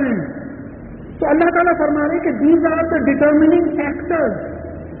 एहतियात कर रहे हैं, तो अल्लाह ताला फरमा रहे हैं कि these are the determining factors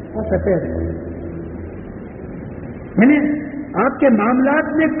of affair. मैंने आपके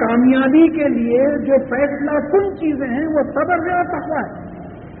मामलात में कामयाबी के लिए जो फैसला कुन चीजें हैं वो सब्र है और तक़वा है।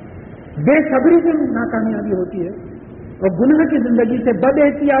 बेसब्री से नाकामयाबी होती है और गुनाह की जिंदगी से,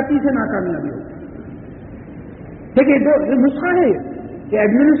 बदएहतियाती से नाकामयाबी होती है। देखिए, ये नुस्खा है, ये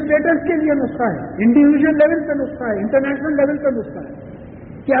एडमिनिस्ट्रेटर्स के लिए नुस्खा है, इंडिविजुअल लेवल पे नुस्खा है, इंटरनेशनल लेवल पे नुस्खा है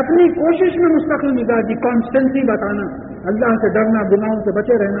कि अपनी कोशिश में मुस्तकिल निगाह की कॉन्स्टेंसी बताना, अल्लाह से डरना, गुनाहों से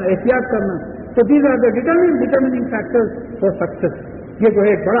बचे रहना, एहतियात करना। तो these are the determining factors for success. ये जो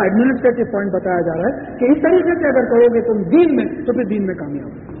है एक बड़ा एडमिनिस्ट्रेटिव पॉइंट बताया जा रहा है कि इस तरीके से अगर करोगे तुम दीन में, तो फिर दीन में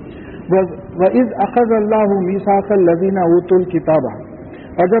कामयाब हो। वइज़ अख़ज़ अल्लाहु मीसाक़ल लज़ीना ऊतुल किताबा,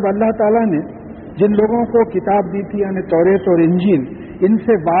 और जब अल्लाह ताला ने जिन लोगों को किताब दी थी, यानी तौरेत और इंजील,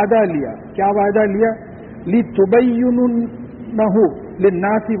 इनसे वादा लिया, क्या वादा लिया, लितुबय्यिनुन्नहु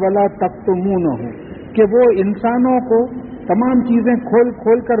लिन्नासी वला तक्तुमूनहु, कि वो इंसानों को तमाम चीजें खोल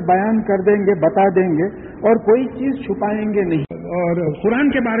खोल कर बयान कर देंगे, बता देंगे, और कोई चीज छुपाएंगे नहीं। और कुरान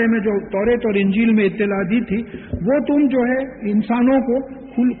के बारे में जो तौरेत और इंजील में इत्तला दी थी, वो तुम जो है इंसानों को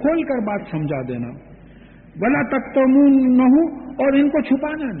खोल कर बात समझा देना, वला तक्तुमूनहु, और इनको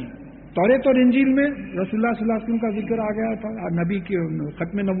छुपाना नहीं। तौरेत और इंजील में रसूलुल्लाह सल्लल्लाहु अलैहि वसल्लम का जिक्र आ गया था, नबी की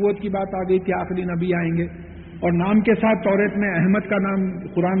खत्म नबूवत की बात आ गई थी, आखिरी नबी आएंगे, और नाम के साथ तौरेत में अहमद का नाम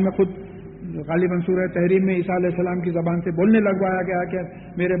कुरान में खुद गालिबन सूरह तहरीम में ईसा अलैहिस्सलाम की जबान से बोलने लगवाया गया कि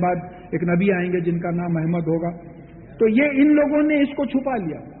मेरे बाद एक नबी आएंगे जिनका नाम अहमद होगा। तो ये इन लोगों ने इसको छुपा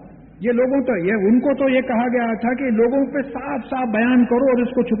लिया। ये लोगों तो ये उनको तो ये कहा गया था कि लोगों पे साफ साफ बयान करो और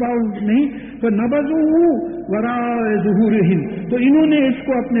इसको छुपाओ नहीं, तो नबज़ूहु वराअ ज़ुहूरिहिम, तो इन्होंने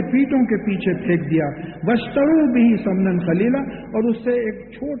इसको अपने पीठों के पीछे फेंक दिया। वश्तरू बिही समनन क़लीला, और उससे एक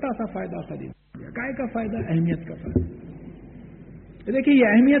छोटा सा फायदा खरीद लिया। काय का फायदा? अहमियत का फायदा। देखिए, ये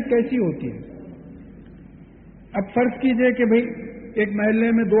अहमियत कैसी होती है। अब फर्ज कीजिए कि भाई एक महल्ले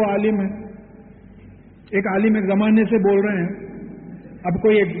में दो आलिम हैं, एक आलिम एक जमाने से बोल रहे हैं, अब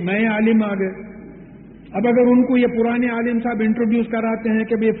कोई एक नए आलिम आ गए। अब अगर उनको ये पुराने आलिम साहब इंट्रोड्यूस कराते हैं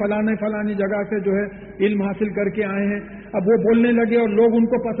कि भाई फलानी जगह से जो है इल्म हासिल करके आए हैं, अब वो बोलने लगे और लोग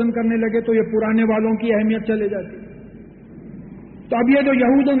उनको पसंद करने लगे, तो ये पुराने वालों की अहमियत चले जाती। तो अब ये जो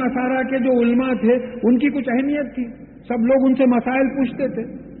यहूद और नसारा के जो उलमा थे, उनकी कुछ अहमियत थी, सब लोग उनसे मसाइल पूछते थे।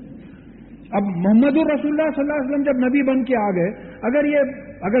 अब मोहम्मदुर रसूलुल्लाह सल्लल्लाहु अलैहि वसल्लम जब नबी बन के आ गए,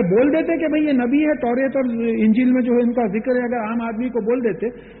 अगर बोल देते कि भाई ये नबी है, तौरेत और इंजील में जो है इनका जिक्र है, अगर आम आदमी को बोल देते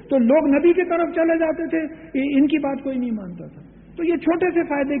तो लोग नबी की तरफ चले जाते थे, इनकी बात कोई नहीं मानता था। तो ये छोटे से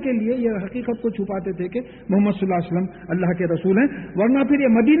फायदे के लिए ये हकीकत को छुपाते थे कि मोहम्मद सल्लल्लाहु अलैहि वसल्लम अल्लाह के रसूल हैं, वरना फिर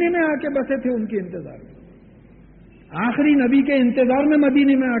ये मदीने में आके बसे थे उनके इंतजार में, आखिरी नबी के इंतजार में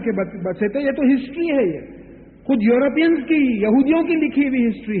मदीने में आके बसे थे। ये तो हिस्ट्री है, ये खुद यूरोपियंस की, यहूदियों की लिखी हुई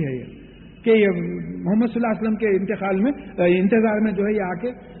हिस्ट्री है ये, कि ये मोहम्मद सल्लल्लाहु अलैहि वसल्लम के इंतजार में जो है ये आके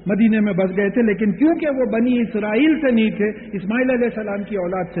मदीने में बस गए थे। लेकिन क्योंकि वो बनी इसराइल से नहीं थे, इस्माइल अलैहिस्सलाम की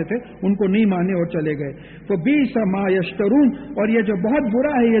औलाद से थे, उनको नहीं माने और चले गए। तो बीस मा यश्तरून, और ये जो बहुत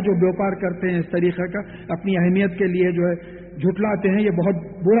बुरा है, ये जो व्यापार करते हैं इस तरीके का, अपनी अहमियत के लिए जो है झुटलाते हैं, ये बहुत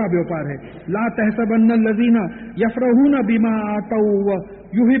बुरा व्यापार है। ला तहसबन्नल लज़ीना यफरहूना बिमा आतऊ व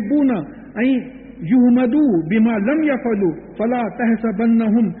युहिब्बूना अन युहमदू बिमा लम यफलू फला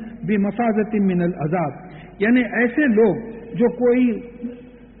तहसबन्नहुम बिमफाज़तिन मिनल अज़ाब, यानी ऐसे लोग जो कोई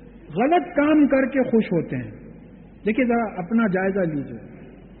गलत काम करके खुश होते हैं। देखिए जरा अपना जायजा लीजिए,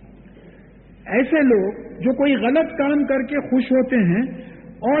 ऐसे लोग जो कोई गलत काम करके खुश होते हैं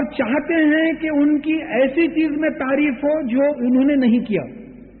और चाहते हैं कि उनकी ऐसी चीज में तारीफ हो जो उन्होंने नहीं किया।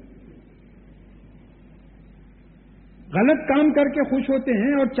 गलत काम करके खुश होते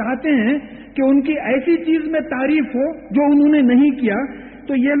हैं और चाहते हैं कि उनकी ऐसी चीज में तारीफ हो जो उन्होंने नहीं किया।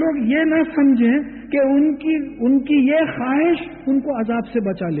 तो ये लोग ये ना समझें कि उनकी ये ख्वाहिश उनको अजाब से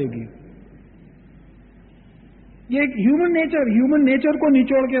बचा लेगी। ये एक ह्यूमन नेचर को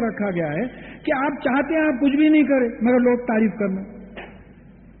निचोड़ के रखा गया है कि आप चाहते हैं आप कुछ भी नहीं करें मगर लोग तारीफ करना,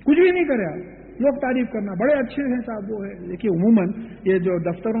 कुछ भी नहीं करे आप लोग तारीफ करना, बड़े अच्छे हैं साहब वो है। देखिए उमूमन ये जो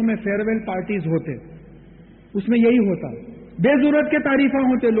दफ्तरों में फेयरवेल पार्टीज होते उसमें यही होता, بے ضرورت کے تعریفاں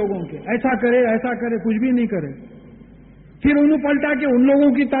ہوتے لوگوں کے، ایسا کرے کچھ بھی نہیں کرے، پھر انہوں پلٹا کے ان لوگوں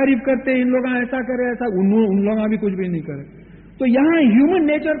کی تعریف کرتے، ان لوگ ایسا کرے ایسا، ان لوگ بھی کچھ بھی نہیں کرے. تو یہاں ہیومن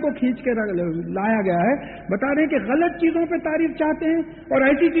نیچر کو کھینچ کے لایا گیا ہے، بتا رہے ہیں کہ غلط چیزوں پہ تعریف چاہتے ہیں اور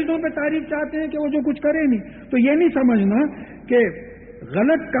ایسی چیزوں پہ تعریف چاہتے ہیں کہ وہ جو کچھ کرے نہیں. تو یہ نہیں سمجھنا کہ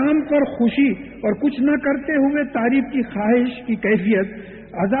غلط کام پر خوشی اور کچھ نہ کرتے ہوئے تعریف کی خواہش کی کیفیت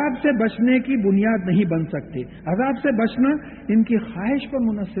عذاب سے بچنے کی بنیاد نہیں بن سکتی. عذاب سے بچنا ان کی خواہش پر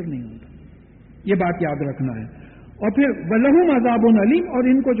منحصر نہیں ہوتا، یہ بات یاد رکھنا ہے. اور پھر وَلَهُمْ عَذَابٌ أَلِيمٌ، اور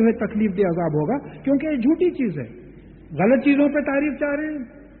ان کو جو ہے تکلیف دہ عذاب ہوگا، کیونکہ یہ جھوٹی چیز ہے. غلط چیزوں پہ تعریف چاہ رہے ہیں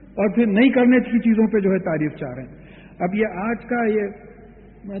اور پھر نہیں کرنے کی چیزوں پہ جو ہے تعریف چاہ رہے ہیں. اب یہ آج کا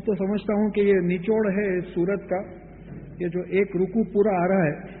میں تو سمجھتا ہوں کہ یہ نچوڑ ہے اس سورت کا. یہ جو ایک رکوع پورا آ رہا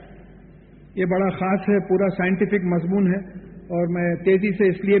ہے یہ بڑا خاص ہے، پورا سائنٹیفک مضمون ہے، اور میں تیزی سے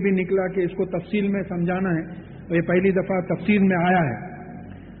اس لیے بھی نکلا کہ اس کو تفصیل میں سمجھانا ہے، اور یہ پہلی دفعہ تفصیل میں آیا ہے.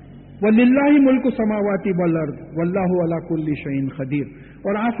 وَلِلَّهِ مُلْكُ السَّمَاوَاتِ وَالْأَرْضِ وَاللَّهُ عَلَى كُلِّ شَيْءٍ قَدِيرٌ،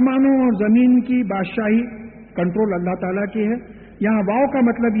 اور آسمانوں اور زمین کی بادشاہی، کنٹرول اللہ تعالیٰ کی ہے. یہاں واو کا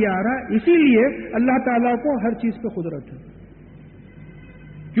مطلب یہ آ رہا ہے اسی لیے اللہ تعالیٰ کو ہر چیز پہ قدرت ہے،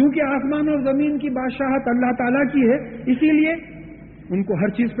 کیونکہ آسمان اور زمین کی بادشاہت اللہ تعالیٰ کی ہے، اسی لیے ان کو ہر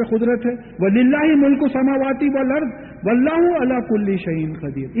چیز پہ قدرت ہے. وَلِلَّهِ مُلْكُ السَّمَاوَاتِ وَالْأَرْضِ وَاللَّهُ عَلَى كُلِّ شَيْءٍ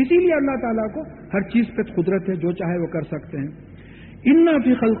قَدِيرٌ، اسی لیے اللہ تعالیٰ کو ہر چیز پہ قدرت ہے، جو چاہے وہ کر سکتے ہیں. إِنَّ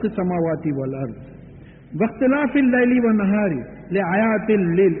فِي خَلْقِ السَّمَاوَاتِ وَالْأَرْضِ وَاخْتِلَافِ اللَّيْلِ وَالنَّهَارِ لَآيَاتٍ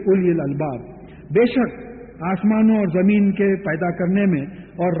لِأُولِي الْأَلْبَابِ، بے شک آسمانوں اور زمین کے پیدا کرنے میں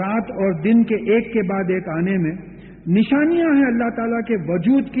اور رات اور دن کے ایک کے بعد ایک آنے میں نشانیاں ہیں اللہ تعالیٰ کے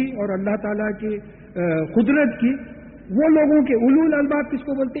وجود کی اور اللہ تعالیٰ کی قدرت کی. وہ لوگوں کے اولو الالباب کس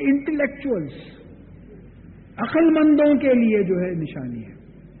کو بولتے ہیں؟ انٹلیکچوئلس، عقل مندوں کے لیے جو ہے نشانی ہے.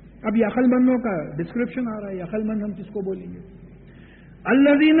 اب یہ عقل مندوں کا ڈسکرپشن آ رہا ہے. عقل مند ہم کس کو بولیں گے؟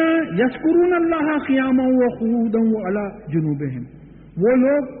 الذین یذکرون اللہ قیاما وقعودا وعلی جنوبہم، وہ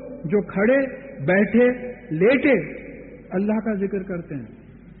لوگ جو کھڑے بیٹھے لیٹے اللہ کا ذکر کرتے ہیں.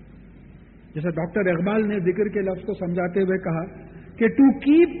 جیسے ڈاکٹر اقبال نے ذکر کے لفظ کو سمجھاتے ہوئے کہا کہ to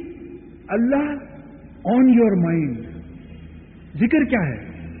keep Allah on your mind. ذکر کیا ہے؟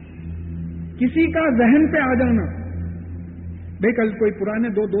 کسی کا ذہن پہ آ جانا. بھائی کل کوئی پرانے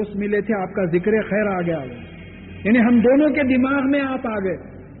دو دوست ملے تھے، آپ کا ذکر خیر آ گیا، یعنی ہم دونوں کے دماغ میں آپ آ گئے،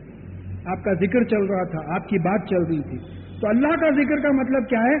 آپ کا ذکر چل رہا تھا، آپ کی بات چل رہی تھی. تو اللہ کا ذکر کا مطلب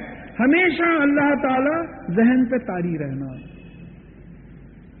کیا ہے؟ ہمیشہ اللہ تعالیٰ ذہن پہ طاری رہنا.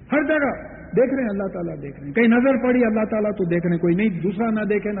 ہر جگہ دیکھ رہے ہیں اللہ تعالیٰ دیکھ رہے ہیں، کہیں نظر پڑی اللہ تعالیٰ تو دیکھ رہے ہیں، کوئی نہیں دوسرا نہ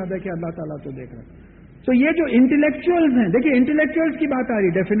دیکھے اللہ تعالیٰ تو دیکھ رہے ہیں. تو یہ جو انٹلیکچوئلز ہیں، دیکھیے انٹلیکچوئلز کی بات آ رہی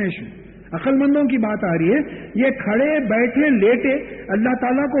ہے، ڈیفینیشن عقل مندوں کی بات آ رہی ہے. یہ کھڑے بیٹھے لیٹے اللہ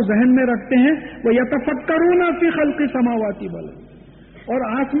تعالیٰ کو ذہن میں رکھتے ہیں. وہ یتفکرون فی خلق السماوات والارض، اور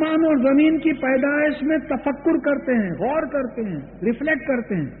آسمان اور زمین کی پیدائش میں تفکر کرتے ہیں، غور کرتے ہیں، ریفلیکٹ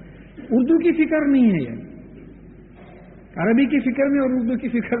کرتے ہیں. اردو کی فکر نہیں ہے، یہ عربی کی فکر میں اور اردو کی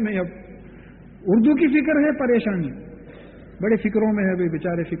فکر میں. اب اردو کی فکر ہے پریشانی، بڑے فکروں میں ہے،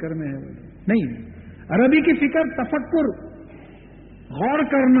 بیچارے فکر میں ہے. نہیں، عربی کی فکر تفکر، غور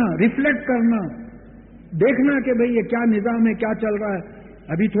کرنا، ریفلیکٹ کرنا، دیکھنا کہ بھئی یہ کیا نظام ہے، کیا چل رہا ہے.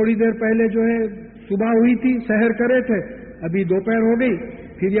 ابھی تھوڑی دیر پہلے جو ہے صبح ہوئی تھی، سحر کرے تھے، ابھی دوپہر ہو گئی،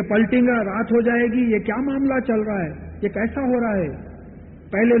 پھر یہ پلٹیں گا، رات ہو جائے گی. یہ کیا معاملہ چل رہا ہے، یہ کیسا ہو رہا ہے؟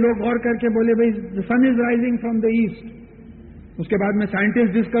 پہلے لوگ غور کر کے بولے بھئی the sun is rising from the east. اس کے بعد میں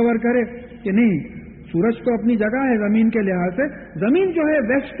سائنٹسٹ ڈسکور کرے کہ نہیں، سورج تو اپنی جگہ ہے زمین کے لحاظ سے، زمین جو ہے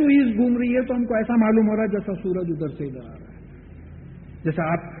ویسٹ ٹو ایسٹ گھوم رہی ہے، تو ہم کو ایسا معلوم ہو رہا ہے جیسا سورج ادھر سے ادھر آ رہا ہے. جیسا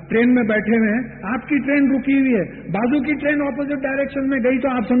آپ ٹرین میں بیٹھے ہوئے ہیں، آپ کی ٹرین رکی ہوئی ہے، بازو کی ٹرین اپوزٹ ڈائریکشن میں گئی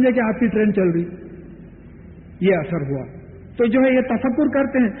تو آپ سمجھے کہ آپ کی ٹرین چل رہی. یہ اثر ہوا. تو جو ہے یہ تفکر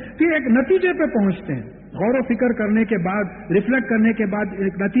کرتے ہیں، پھر ایک نتیجے پہ پہنچتے ہیں. غور و فکر کرنے کے بعد، ریفلیکٹ کرنے کے بعد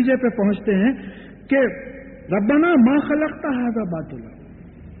ایک نتیجے پہ پہنچتے ہیں کہ ربنا ما خلقت ھذا باطلا،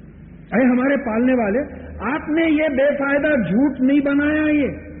 اے ہمارے پالنے والے، آپ نے یہ بے فائدہ جھوٹ نہیں بنایا،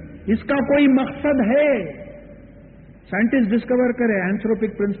 یہ اس کا کوئی مقصد ہے. سائنٹسٹ ڈسکور کرے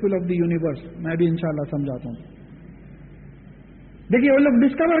anthropic principle of the universe, میں بھی انشاءاللہ سمجھاتا ہوں. دیکھیے وہ لوگ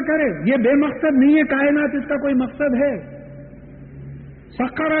ڈسکور کرے یہ بے مقصد نہیں ہے کائنات، اس کا کوئی مقصد ہے.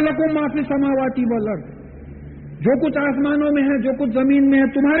 سخر لکم ما فی السماوات والارض، جو کچھ آسمانوں میں ہے، جو کچھ زمین میں ہے،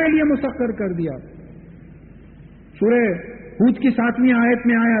 تمہارے لیے مسخر کر دیا. سورہ ہود کی 7ویں آیت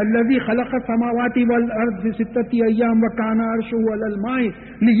میں آیا الذی خلق السماوات والارض فی 6 ایام وکان عرشہ علی الماء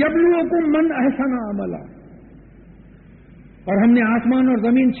لیبلوکم من احسن عملا. اور ہم نے آسمان اور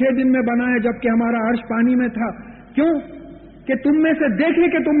زمین 6 دن میں بنایا، جبکہ ہمارا عرش پانی میں تھا. کیوں؟ کہ تم میں سے دیکھیں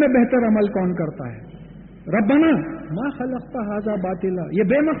کہ تم میں بہتر عمل کون کرتا ہے. ربنا ما خلقت ھذا باطلا، یہ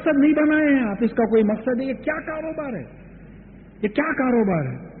بے مقصد نہیں بنائے ہیں آپ، اس کا کوئی مقصد ہے؟ یہ کیا کاروبار ہے؟ یہ کیا کاروبار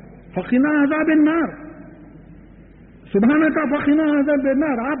ہے؟ فقنا عذاب النار، سبحانک فقنا عذاب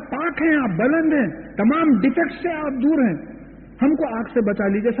النار، آپ پاک ہیں، آپ بلند ہیں، تمام ڈیفیکٹ سے آپ دور ہیں، ہم کو آگ سے بچا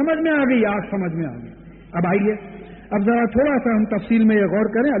لیجیے۔ سمجھ میں آ گئی، آگ سمجھ میں آ گئی۔ اب آئیے اب ذرا تھوڑا سا ہم تفصیل میں یہ غور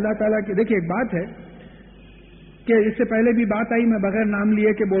کریں۔ اللہ تعالیٰ کی دیکھیے ایک بات ہے کہ اس سے پہلے بھی بات آئی، میں بغیر نام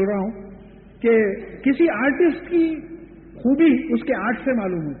لیے کہ بول رہا ہوں کہ کسی آرٹسٹ کی خوبی اس کے آرٹ سے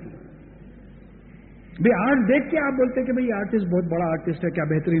معلوم ہوتی ہے۔ بھائی آرٹ دیکھ کے آپ بولتے کہ بھائی آرٹسٹ بہت بڑا آرٹسٹ ہے، کیا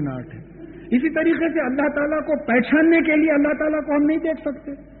بہترین آرٹ ہے۔ اسی طریقے سے اللہ تعالیٰ کو پہچاننے کے لیے اللہ تعالیٰ کو ہم نہیں دیکھ سکتے،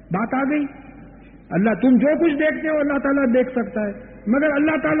 بات آ گئی۔ اللہ تم جو کچھ دیکھتے ہو اللہ تعالیٰ دیکھ سکتا ہے، مگر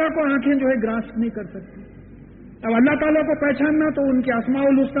اللہ تعالیٰ کو آنکھیں جو ہے گراسپ نہیں کر سکتی۔ اب اللہ تعالیٰ کو پہچاننا تو ان کے اسماء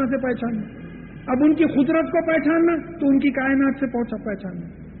الحسنی سے پہچاننا، اب ان کی قدرت کو پہچاننا تو ان کی کائنات سے پہچاننا۔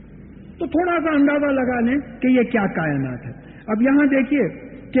 تو تھوڑا سا اندازہ لگا لیں کہ یہ کیا کائنات ہے۔ اب یہاں دیکھیے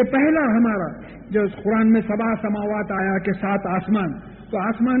کہ پہلا ہمارا جو قرآن میں 7 سماوات آیا کہ 7 آسمان، تو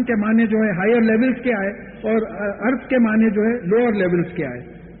آسمان کے معنی جو ہے ہائر لیولز کے آئے اور ارتھ کے معنی جو ہے لوور لیولز کے آئے۔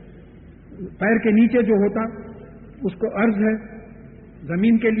 پیر کے نیچے جو ہوتا اس کو ارض ہے،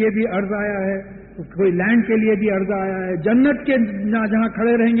 زمین کے لیے بھی ارض آیا ہے، کوئی لینڈ کے لیے بھی ارض آیا ہے، جنت کے جہاں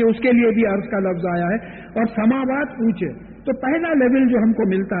کھڑے رہیں گے اس کے لیے بھی ارض کا لفظ آیا ہے، اور سماوات اونچے۔ تو پہلا لیول جو ہم کو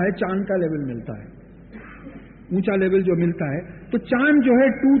ملتا ہے چاند کا لیول ملتا ہے، اونچا لیول جو ملتا ہے، تو چاند جو ہے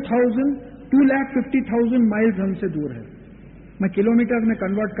 2,50,000 مائلز ہم سے دور ہے۔ میں کلومیٹر میں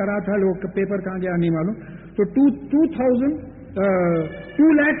کنورٹ کرا تھا، لوگ پیپر کہاں گیا نہیں معلوم، تو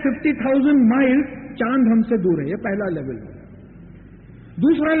 2,50,000 مائل چاند ہم سے دور ہے، یہ پہلا لیول ہے۔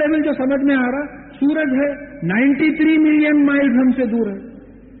 دوسرا لیول جو سمجھ میں آ رہا، سورج ہے 93 ملین مائلز ہم سے دور ہے۔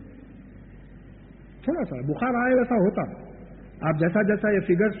 تھوڑا سا بخار آئے ویسا ہوتا، آپ جیسا جیسا یہ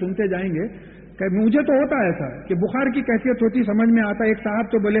فگر سنتے جائیں گے کہ مجھے تو ہوتا ایسا کہ بخار کی کیفیت ہوتی، سمجھ میں آتا۔ ایک صاحب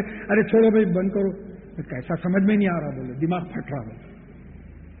تو بولے ارے چھوڑو بھائی بند کرو، کیسا سمجھ میں نہیں آ رہا، بولے دماغ پھٹ رہا ہے۔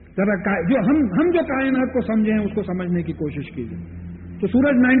 ذرا جو ہم جو کائنات کو سمجھے ہیں اس کو سمجھنے کی کوشش کیجیے۔ تو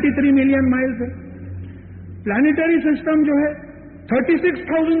سورج 93 ملین مائل ہے، پلانیٹری سسٹم جو ہے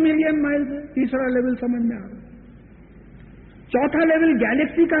 36,000 ملین مائل ہے، تیسرا لیول سمجھ میں آ رہا ہے۔ چوتھا لیول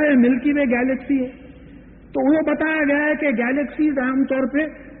گیلیکسی کا ہے، ملکی وے گیلیکسی ہے، تو وہ بتایا گیا ہے کہ گیلیکسیز عام طور پہ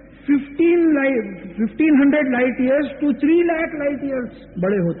 1500 light years to 3 lakh light years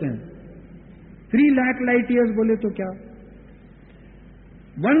بڑے ہوتے ہیں۔ 3 لاکھ لائٹ ایئرس بولے تو کیا،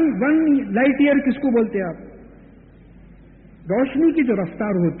 1 لائٹ ایئر کس کو بولتے ہیں آپ؟ روشنی کی جو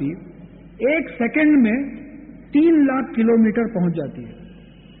رفتار ہوتی 1 سیکنڈ میں 3 لاکھ کلومیٹر پہنچ جاتی ہے۔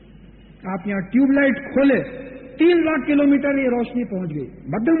 آپ یہاں ٹیوب لائٹ کھولے 3 لاکھ کلومیٹر یہ روشنی پہنچ گئی،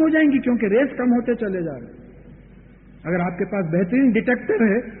 مدھم ہو جائیں گی کیونکہ ریز کم ہوتے چلے جا رہے ہیں۔ اگر آپ کے پاس بہترین ڈیٹیکٹر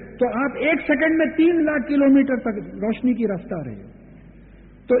ہے تو آپ 1 سیکنڈ میں 3 لاکھ کلومیٹر تک روشنی کی رفتار ہے،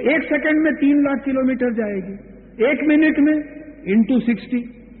 تو 1 سیکنڈ میں 3 لاکھ کلومیٹر جائے گی، 1 منٹ میں انٹو 60،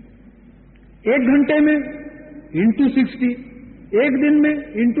 1 گھنٹے میں انٹو 60، 1 دن میں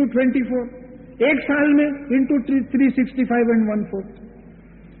انٹو 24، 1 سال میں انٹو 365 اینڈ 1/4۔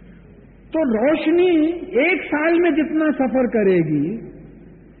 تو روشنی 1 سال میں جتنا سفر کرے گی،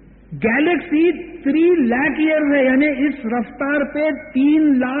 گیلیکسی 3 لاکھ ایئر ہے، یعنی اس رفتار پہ 3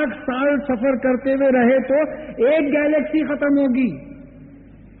 لاکھ سال سفر کرتے ہوئے رہے تو ایک گیلیکسی ختم ہوگی۔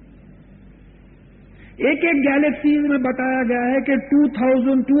 ایک گیلیکسی میں بتایا گیا ہے کہ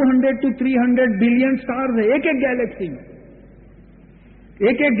 200 to 300 بلین سٹارز ہے ایک گیلیکسی میں،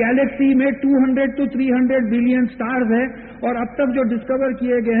 ایک گیلیکسی میں 200 to 300 بلین سٹارز ہے، اور اب تک جو ڈسکور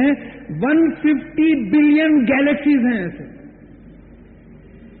کیے گئے ہیں 150 بلین گیلیکسیز ہیں ایسے۔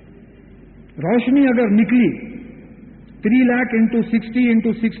 روشنی اگر نکلی 3 lakh into 60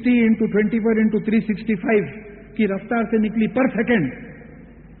 into 60 into 24 into 365 کی رفتار سے نکلی پر سیکنڈ،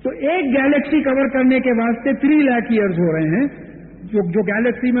 تو ایک گیلیکسی کور کرنے کے واسطے 3 لاکھ ایئرز ہو رہے ہیں، جو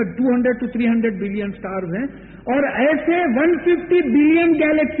گیلیکسی میں 200 to 300 بلین سٹارز ہیں، اور ایسے 150 بلین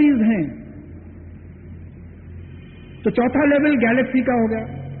گیلیکسیز ہیں۔ تو چوتھا لیول گیلیکسی کا ہو گیا۔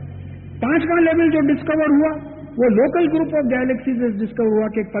 5واں لیول جو ڈسکور ہوا وہ local group of galaxies discover ہوا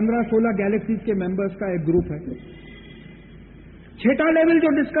کہ 15-16 گیلیکسیز کے ممبرز کا ایک گروپ ہے۔ 6واں لیول جو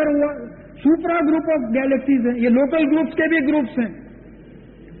ڈسکور ہوا سپرا گروپ آف گیلیکسیز ہیں، یہ لوکل گروپس کے بھی گروپس ہیں،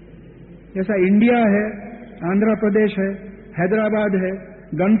 جیسا انڈیا ہے، آندھرا پردیش ہے، حیدرآباد ہے،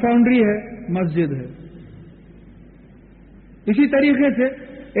 گن فاؤنڈری ہے، مسجد ہے۔ اسی طریقے سے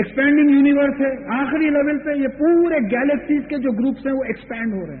ایکسپینڈنگ یونیورس ہے، آخری لیول پہ یہ پورے گیلیکسیز کے جو گروپس ہیں وہ ایکسپینڈ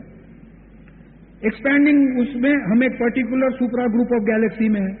ہو رہے ہیں۔ ایکسپینڈنگ اس میں ہم ایک پرٹیکولر سپرا گروپ آف گیلیکسی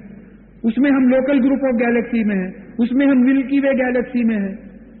میں ہیں، اس میں ہم لوکل گروپ آف گیلیکسی میں ہیں، اس میں ہم ملکی وے گیلیکسی میں ہیں،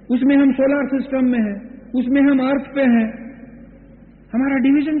 اس میں ہم سولار سسٹم میں ہیں، اس میں ہم ارتھ پہ ہیں. ہمارا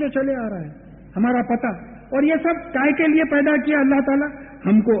ڈویژن جو چلے آ رہا ہے, ہمارا پتہ, اور یہ سب کائے کے لیے پیدا کیا اللہ تعالیٰ؟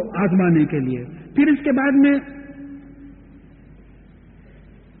 ہم کو آزمانے کے لیے. پھر اس کے بعد میں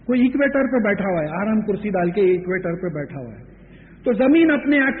کوئی ایکویٹر پہ بیٹھا ہوا ہے, آرام کرسی ڈال کے ایکویٹر پہ بیٹھا ہوا ہے, تو زمین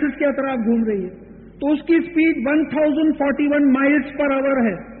اپنے ایکسس کے اطراف گھوم رہی ہے, تو اس کی اسپیڈ 1041 مائلز پر آور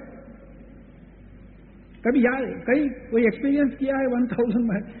ہے. کبھی کوئی ایکسپیرینس کیا ہے 1000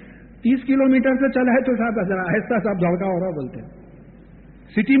 مائل؟ 30 کلومیٹر سے چلا ہے تو صاحب آہستہ صاحب جھڑکا ہو رہا بولتے ہیں.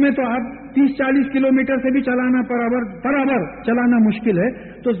 سٹی میں تو آپ 30-40 کلومیٹر سے بھی چلانا پر آور چلانا مشکل ہے.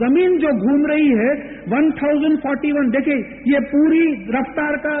 تو زمین جو گھوم رہی ہے 1041, دیکھیں یہ پوری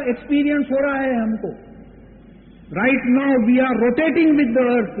رفتار کا ایکسپیرینس ہو رہا ہے ہم کو. Right now we are rotating with the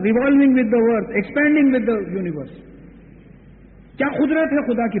earth, revolving with the earth, expanding with the universe. کیا قدرت ہے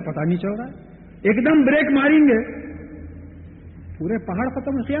خدا کی, پتہ نہیں چل رہا ہے. ایک دم بریک ماریں گے, پورے پہاڑ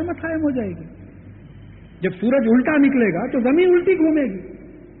ختم, قیامت قائم ہو جائے گی. جب سورج الٹا نکلے گا تو زمین الٹی گھومے گی,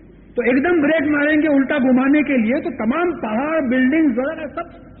 تو ایک دم بریک ماریں گے الٹا گھمانے کے لیے, تو تمام پہاڑ, بلڈنگ وغیرہ سب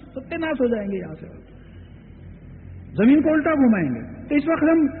ستیہ ہو جائیں گے یہاں سے. زمین کو الٹا گھمائیں گے. تو اس وقت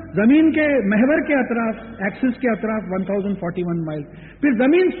ہم زمین کے محور کے اطراف, ایکسس کے اطراف 1041 مائل, پھر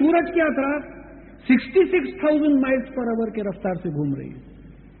زمین سورج کے اطراف 66,000 مائلز پر آور کے رفتار سے گھوم رہی ہے.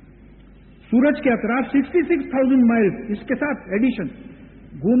 سورج کے اطراف 66,000 مائلز, اس کے ساتھ ایڈیشن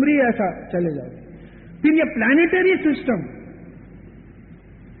گھوم رہی ہے, ایسا چلے جائے. پھر یہ پلانیٹری سسٹم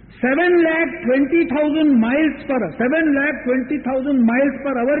 7,20,000 مائلز پر 7,20,000 مائلز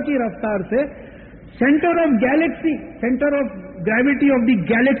پر آور کی رفتار سے centre of Galaxy, centre of gravity of the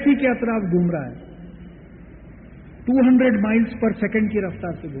Galaxy کے اطراف گھوم رہا ہے. 200 مائلز پر سیکنڈ کی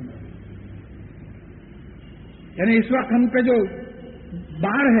رفتار سے گھوم رہا ہے. یعنی اس وقت ہم پہ جو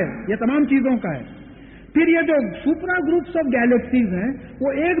بار ہے یہ تمام چیزوں کا ہے. پھر یہ جو سپرا گروپس آف گیلیکسیز ہیں وہ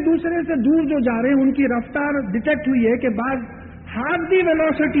ایک دوسرے سے دور جو جا رہے ہیں, ان کی رفتار ڈیٹیکٹ ہوئی ہے کہ بعض half the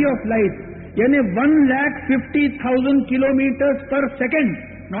velocity of light, یعنی 1,50,000 kilometre per second,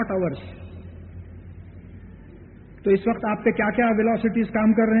 not hours. تو اس وقت آپ پہ کیا کیا ویلوسٹیز کام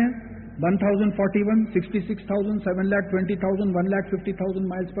کر رہے ہیں؟ 1041, 66,000, 7,20,000, 1,50,000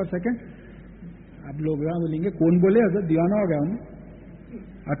 مائلز پر سیکنڈ. آپ لوگ یہاں بولیں گے کون بولے حضرت دیوانہ ہو گیا ہم,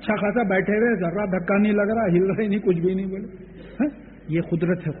 اچھا خاصا بیٹھے ہوئے, ذرا دھکا نہیں لگ رہا, ہل رہے نہیں, کچھ بھی نہیں بولے. یہ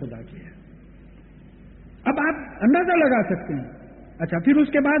قدرت ہے خدا کی ہے. اب آپ اندازہ لگا سکتے ہیں. اچھا, پھر اس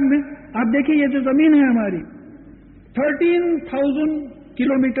کے بعد میں آپ دیکھیے یہ جو زمین ہے ہماری 13,000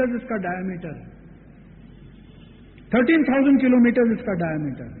 کلومیٹر اس کا ڈایامیٹر ہے. 13,000 کلومیٹر اس کا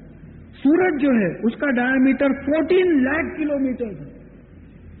ڈایامیٹر ہے. سورج جو ہے اس کا ڈایامیٹر 14 لاکھ کلومیٹر ہے.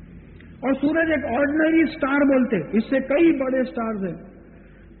 اور سورج ایک آرڈنری اسٹار بولتے, اس سے کئی بڑے اسٹارز ہیں.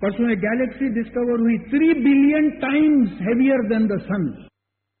 پرسوں ایک گیلیکسی ڈسکور ہوئی 3 billion times heavier than the sun.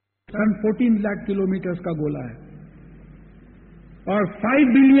 Sun 14 lakh kilometre کا گولا ہے, اور 5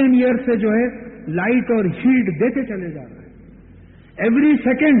 بلین ایئر سے جو ہے لائٹ اور ہیٹ دیتے چلے جا رہا ہے. Every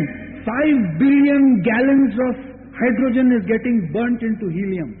second 5 billion gallons of hydrogen is getting burnt into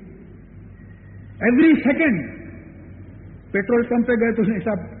helium. Every second. Petrol pump پہ گئے تو نہیں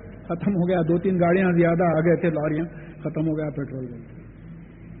صاحب ختم ہو گیا, 2-3 گاڑیاں زیادہ آ گئے تھے, لاریاں, ختم ہو گیا پیٹرول.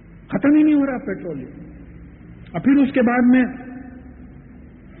 ختم ہی نہیں ہو رہا پیٹرول. اور پھر اس کے بعد میں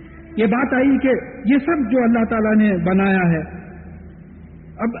یہ بات آئی کہ یہ سب جو اللہ تعالیٰ نے بنایا ہے,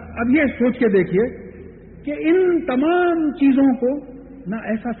 اب یہ سوچ کے دیکھیے کہ ان تمام چیزوں کو نہ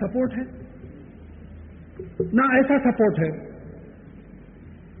ایسا سپورٹ ہے, نہ ایسا سپورٹ ہے,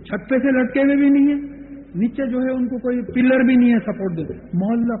 چھت پہ سے لٹکے ہوئے بھی نہیں ہے, نیچے جو ہے ان کو کوئی پلر بھی نہیں ہے سپورٹ دے,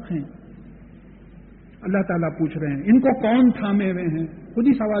 معلق ہیں. اللہ تعالیٰ پوچھ رہے ہیں ان کو کون تھامے ہوئے ہیں, خود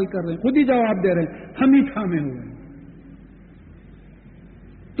ہی سوال کر رہے ہیں, خود ہی جواب دے رہے ہیں, ہم ہی تھامے ہوئے ہیں.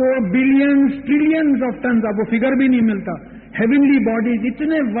 تو بلینز ٹریلینز آف ٹنز, اب وہ فگر بھی نہیں ملتا. ہیونلی باڈیز,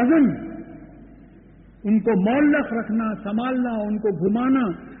 اتنے وزن, ان کو معلق رکھنا, سنبھالنا, ان کو گھمانا.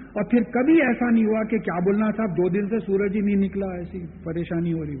 اور پھر کبھی ایسا نہیں ہوا کہ کیا بولنا صاحب 2 دن سے سورج ہی نہیں نکلا, ایسی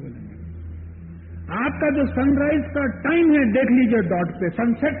پریشانی ہو رہی. بولیں گے آپ کا جو سن رائز کا ٹائم ہے دیکھ لیجئے ڈاٹ پہ, سن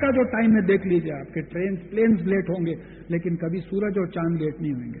سیٹ کا جو ٹائم ہے دیکھ لیجئے, آپ کے پلینز لیٹ ہوں گے لیکن کبھی سورج اور چاند لیٹ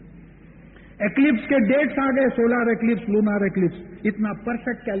نہیں ہوئیں گے. ایکلپس کے ڈیٹس آ گئے, سولار ایکلپس, لونار ایکلپس, اتنا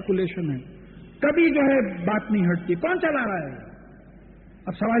پرفیکٹ کیلکولیشن ہے, کبھی جو ہے بات نہیں ہٹتی. کون چلا رہا ہے؟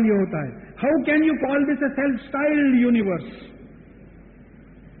 اب سوال یہ ہوتا ہے how can you call this a self styled universe.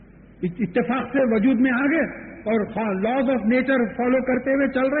 اتفاق سے وجود میں آ گئے اور لاز آف نیچر فالو کرتے ہوئے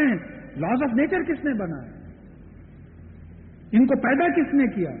چل رہے ہیں. لاز آف نیچر کس نے بنایا؟ ان کو پیدا کس نے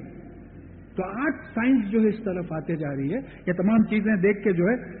کیا؟ تو آرٹ سائنس جو ہے اس طرف آتے جا رہی ہے. یہ تمام چیزیں دیکھ کے جو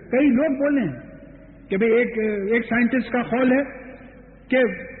ہے کئی لوگ بولے ہیں کہ بھئی ایک سائنٹسٹ کا قول ہے کہ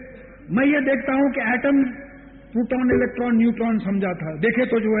میں یہ دیکھتا ہوں کہ ایٹم پروٹون الیکٹران نیوٹران سمجھا تھا، دیکھے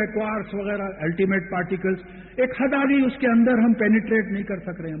تو جو ہے کوارکس وغیرہ الٹیمیٹ پارٹیکلز، ایک حد آ گئی، اس کے اندر ہم پینیٹریٹ نہیں کر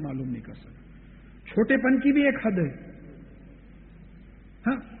سک رہے ہیں، معلوم نہیں کر سکتے، چھوٹے پن کی بھی ایک حد ہے.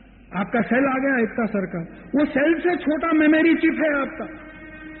 ہاں آپ کا سیل آ گیا اتنا سر کا، وہ سیل سے چھوٹا میموری چپ ہے آپ کا،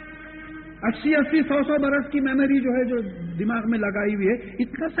 80 100 برس کی میموری جو ہے جو دماغ میں لگائی ہوئی ہے،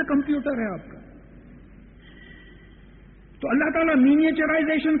 اتنا سا کمپیوٹر ہے آپ کا. تو اللہ تعالیٰ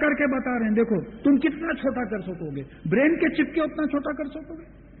مینیچرائزیشن کر کے بتا رہے ہیں، دیکھو تم کتنا چھوٹا کر سکو گے، برین کے چپ کے اتنا چھوٹا کر سکو گے.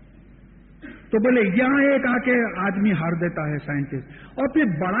 تو بولے یہاں ایک آ کے آدمی ہار دیتا ہے سائنٹسٹ. اور پھر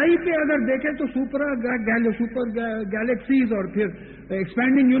بڑائی پہ اگر دیکھیں تو سپر گیلیکسیز اور پھر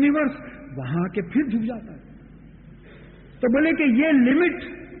ایکسپینڈنگ یونیورس، وہاں کے پھر جھک جاتا ہے. تو بولے کہ یہ لمٹ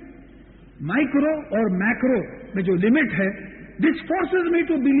مائکرو اور میکرو میں جو لمٹ ہے، these forces me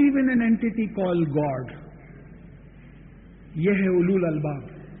to believe in an entity call God. یہ ہے اولو الالباب.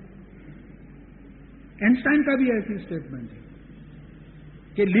 اینسٹائن کا بھی ایسی اسٹیٹمنٹ ہے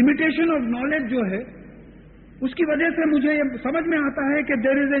کہ لمیٹیشن آف نالج جو ہے اس کی وجہ سے مجھے یہ سمجھ میں آتا ہے کہ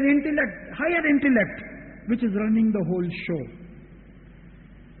there is an intellect, higher intellect which is running the whole show,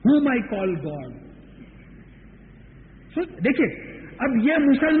 whom I call God. دیکھیے اب یہ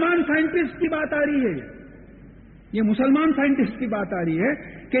مسلمان سائنٹسٹ کی بات آ رہی ہے، یہ مسلمان سائنٹسٹ کی بات آ رہی ہے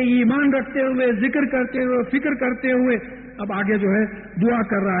کہ ایمان رکھتے ہوئے، ذکر کرتے ہوئے، فکر کرتے ہوئے اب آگے جو ہے دعا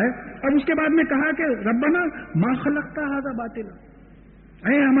کر رہا ہے. اب اس کے بعد میں کہا کہ ربنا ما خلقتا ھذا باطلا،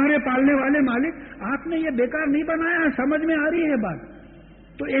 اے ہمارے پالنے والے مالک، آپ نے یہ بیکار نہیں بنایا. سمجھ میں آ رہی ہے بات.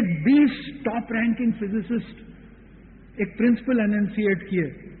 تو ایک 20 ٹاپ رینکنگ فزسسٹ ایک پرنسپل اننسیٹ کیے،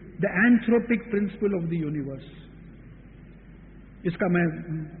 the anthropic principle of the universe. اس کا میں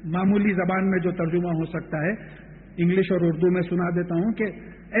معمولی زبان میں جو ترجمہ ہو سکتا ہے انگلش اور اردو میں سنا دیتا ہوں کہ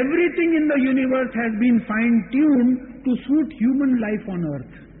everything in the universe has been fine tune to suit human life on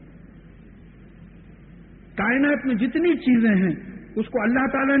earth. کائنات میں جتنی چیزیں ہیں اس کو اللہ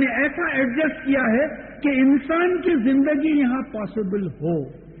تعالیٰ نے ایسا ایڈجسٹ کیا ہے کہ انسان کی زندگی یہاں پاسبل ہو.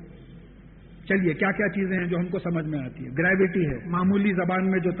 چلیے کیا کیا چیزیں ہیں جو ہم کو سمجھ میں آتی ہے؟ گریوٹی ہے، معمولی زبان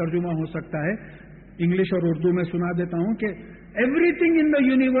میں جو ترجمہ ہو سکتا ہے انگلش اور اردو میں سنا دیتا ہوں کہ everything in the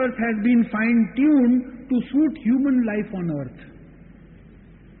universe has been fine tune to suit human life on earth.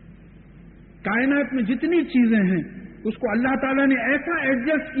 کائنات میں جتنی چیزیں ہیں اس کو اللہ تعالیٰ نے ایسا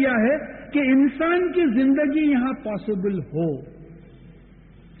ایڈجسٹ کیا ہے کہ انسان کی زندگی یہاں پاسبل ہو.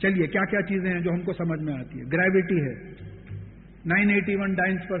 چلیے کیا کیا چیزیں ہیں جو ہم کو سمجھ میں آتی ہے؟ گریوٹی ہے، 981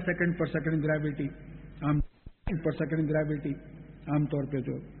 dynes per second gravity, per second gravity عام طور پہ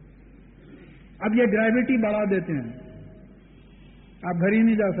جو. اب یہ گریوٹی بڑھا دیتے ہیں، آپ گھر ہی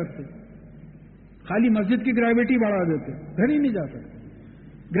نہیں جا سکتے. خالی مسجد کی گریوٹی بڑھا دیتے، گھر ہی نہیں جا سکتے.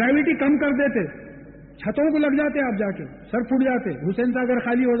 گریوٹی کم کر دیتے، چھتوں کو لگ جاتے، آپ جا کے سر پھٹ جاتے. حسین ساگر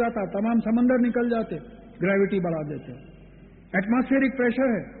خالی ہو جاتا، تمام سمندر نکل جاتے. گریوٹی بڑھا دیتے. ایٹماسفیئرک پریشر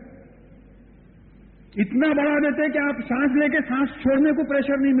ہے، اتنا بڑھا دیتے کہ آپ سانس لے کے سانس چھوڑنے کو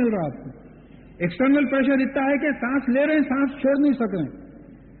پریشر نہیں مل رہا آپ کو. ایکسٹرنل پریشر اتنا ہے کہ سانس لے رہے ہیں، سانس چھوڑ نہیں سک رہے.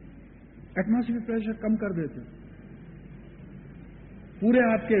 ایٹماسفیئرک پریشر کم کر دیتے، پورے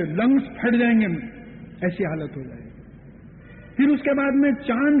آپ کے لنگس پھٹ جائیں گے، ایسی حالت ہو جائے گی. پھر اس کے بعد میں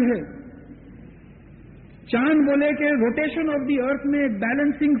چاند ہے. چاند بولے کہ روٹیشن آف دی ارتھ میں ایک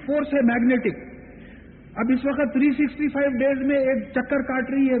بیلنسنگ فورس ہے میگنیٹک. اب اس وقت 365 ڈیز میں ایک چکر کاٹ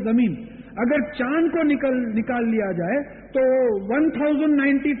رہی ہے زمین. اگر چاند کو نکال لیا جائے تو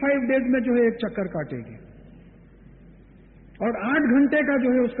 1095 ڈیز میں جو ہے ایک چکر کاٹے گی، اور 8 گھنٹے کا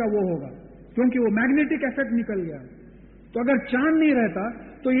جو ہے اس کا وہ ہوگا، کیونکہ وہ میگنیٹک ایفیکٹ نکل گیا. تو اگر چاند نہیں رہتا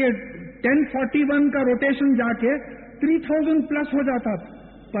تو یہ 1041 کا روٹیشن جا کے 3000 پلس ہو جاتا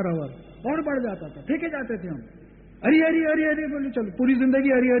پر آور، اور بڑھ جاتا تھا. پھینکے جاتے تھے ہم، ہری ہری ہری ہری بولے چلو پوری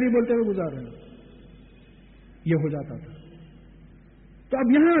زندگی ہری ہری بولتے ہوئے گزار رہے ہیں، یہ ہو جاتا تھا. تو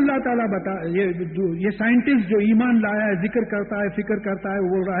اب یہاں اللہ تعالیٰ بتا، یہ سائنٹسٹ جو ایمان لایا ہے، ذکر کرتا ہے، فکر کرتا ہے، وہ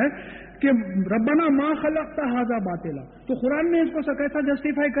بول رہا ہے کہ ربنا ما خلقتا ھذا باطلا. تو قرآن میں اس کو کیسا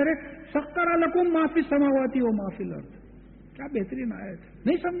جسٹیفائی کرے؟ سخر لکم ما فی السماوات و ما فی الارض. کیا بہترین آیت ہے،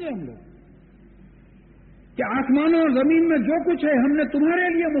 نہیں سمجھے ہم لوگ کہ آسمانوں اور زمین میں جو کچھ ہے ہم نے تمہارے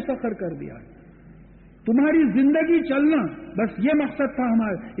لیے مسخر کر دیا ہے، تمہاری زندگی چلنا بس یہ مقصد تھا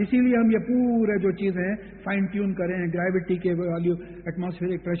ہمارا. اسی لیے ہم یہ پورے جو چیزیں ہیں فائن ٹیون کریں ہیں، گریوٹی کے ویلیو،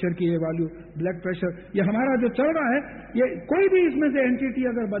 ایٹماسفیئرک پریشر کی یہ ویلیو، بلڈ پریشر، یہ ہمارا جو چل رہا ہے، یہ کوئی بھی اس میں سے اینٹیٹی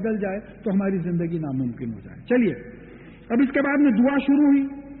اگر بدل جائے تو ہماری زندگی ناممکن ہو جائے. چلیے اب اس کے بعد میں دعا شروع ہوئی.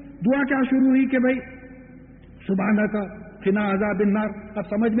 دعا کیا شروع ہوئی کہ بھائی سبحانک قنا عذاب النار. اب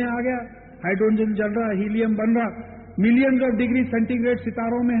سمجھ میں آ گیا، ہائیڈروجن جل رہا، ہیلیم بن رہا، millions of degree centi grade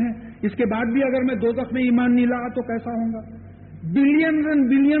ستاروں میں ہیں. اس کے بعد بھی اگر میں دوزخ میں ایمان نہیں لایا تو کیسا ہوں گا؟ बिलियंस एंड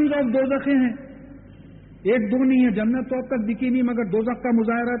बिलियंस ऑफ दोज़खें हैं, एक दो नहीं है। जन्नत तो अब तक दिखी नहीं, मगर दोज़ख का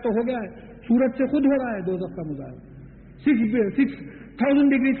मुजाहरा तो हो गया है, सूरज से खुद हो रहा है दोज़ख का मुजाहरा। 6,000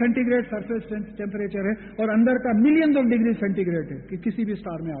 डिग्री सेंटीग्रेड सरफेस टेम्परेचर है और अंदर का मिलियंस ऑफ डिग्री सेंटीग्रेड है कि किसी भी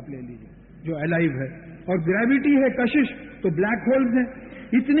स्टार में आप ले लीजिए जो अलाइव है। और ग्रेविटी है, कशिश, तो ब्लैक होल्स हैं,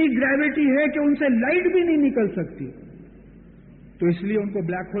 इतनी ग्रेविटी है कि उनसे लाइट भी नहीं निकल सकती, तो इसलिए उनको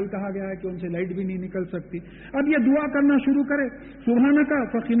ब्लैक होल कहा गया है कि उनसे लाइट भी नहीं निकल सकती। अब ये दुआ करना शुरू करे, सुब्हानका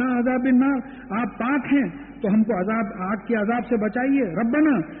फकीना अज़ाबिन नार, आप पाक हैं तो हमको अजाब, आग के अजाब से बचाइए।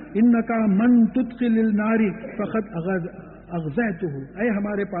 रब्बना इन्नका मन तुदखिलिल नारी फक़द अग़ज़यतहु, ऐ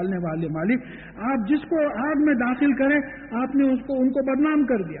हमारे पालने वाले मालिक, आप जिसको आग में दाखिल करें आपने उनको बदनाम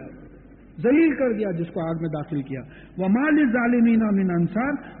कर दिया, जलील कर दिया जिसको आग में दाखिल किया। वमा लिज़्ज़ालिमीना मिन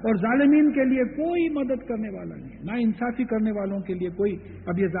अंसार, और जालिमीन के लिए कोई मदद करने वाला नहीं, ना इंसाफी करने वालों के लिए कोई।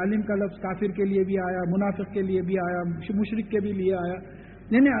 अब ये जालिम का लफ्ज़ काफिर के लिए भी आया, मुनाफिक के लिए भी आया, मुशरिक के भी लिए आया।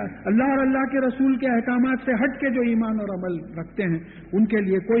 नहीं, अल्लाह और अल्लाह के रसूल के अहकामात से हट के जो ईमान और अमल रखते हैं उनके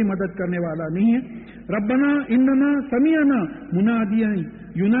लिए कोई मदद करने वाला नहीं है। रब्बना इन्नना समिअना मुनादियन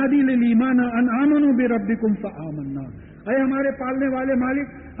युनादी लिल ईमान अन आमनू बिरब्बिकुम फआमन्ना, अरे हमारे पालने वाले मालिक,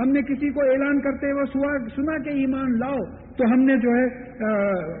 हमने किसी को ऐलान करते हुए सुना कि ईमान लाओ, तो हमने जो है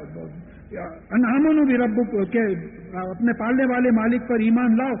अन आमनू बिरब्बिकुम के अपने पालने वाले मालिक पर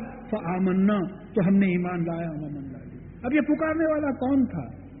ईमान लाओ, फआमन्ना, तो हमने ईमान लाया, अमन ला लिया। अब ये पुकारने वाला कौन था?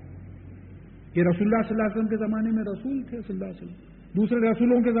 ये रसूलुल्लाह सल्लल्लाहु अलैहि वसल्लम के जमाने में रसूल थे सल्लल्लाहु अलैहि वसल्लम, दूसरे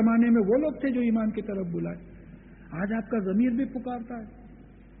रसूलों के जमाने में वो लोग थे जो ईमान की तरफ बुलाए। आज आपका ज़मीर भी पुकारता है,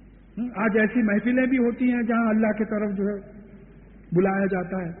 आज ऐसी महफिलें भी होती हैं जहां अल्लाह की तरफ जो है बुलाया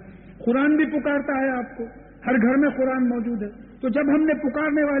जाता है। कुरान भी पुकारता है आपको, हर घर में कुरान मौजूद है। तो जब हमने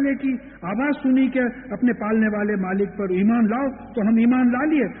पुकारने वाले की आवाज सुनी कि अपने पालने वाले मालिक पर ईमान लाओ, तो हम ईमान ला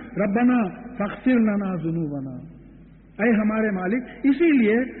लिए। रब्बना फग़फिर लना ज़ुनूबना, ऐ हमारे मालिक,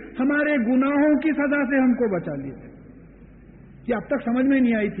 इसीलिए हमारे गुनाहों की सजा से हमको बचा लिए। ये अब तक समझ में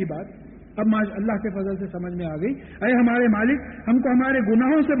नहीं आई थी बात, अब अल्लाह के फजल से समझ में आ गई। ऐ हमारे मालिक, हमको हमारे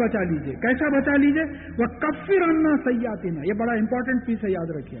गुनाहों से बचा लीजिए। कैसा बचा लीजिए? वह कफ़िर अन्ना सय्यातिना, ये बड़ा इंपॉर्टेंट पीस है,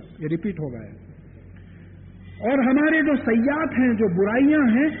 याद रखिए, ये रिपीट हो गया है। और हमारे जो सय्यात हैं, जो बुराइयां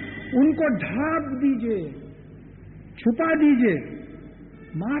हैं, उनको ढांप दीजिए, छुपा दीजिए,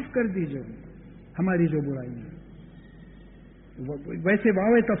 माफ कर दीजिए हमारी जो बुराइयां। वैसे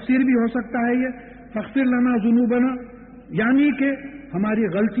वावे तफसीर भी हो सकता है ये, फग़फिर लना ज़ुनूबना, यानी कि हमारी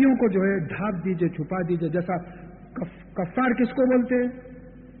गलतियों को जो है ढांप दीजिए, छुपा दीजिए। जैसा कफ्फार किसको बोलते हैं?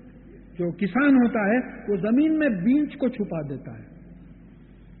 जो किसान होता है वो जमीन में बीज को छुपा देता है।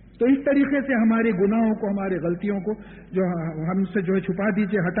 तो इस तरीके से हमारे गुनाहों को, हमारे गलतियों को जो हमसे जो है छुपा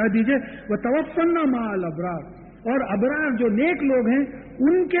दीजिए, हटा दीजिए। वह तवफ़्फ़ना माल अबरार, और अबरार जो नेक लोग हैं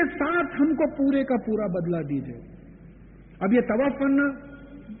उनके साथ हमको पूरे का पूरा बदला दीजिए। अब ये तवफ़्फ़ना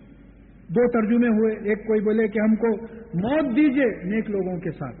दो तर्जुमे हुए, एक कोई बोले कि हमको मौत दीजिए नेक लोगों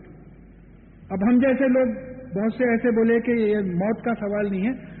के साथ। अब हम जैसे लोग बहुत से ऐसे बोले कि ये मौत का सवाल नहीं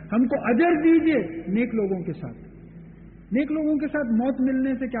है, हमको अजर दीजिए नेक लोगों के साथ। नेक लोगों के साथ मौत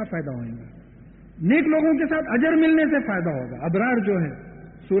मिलने से क्या फायदा होगा? नेक लोगों के साथ अजर मिलने से फायदा होगा। अबरार जो है,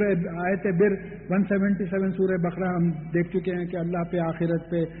 सूरह आयत बिर 177 सूरह बकरा हम देख चुके हैं कि अल्लाह पे, आखिरत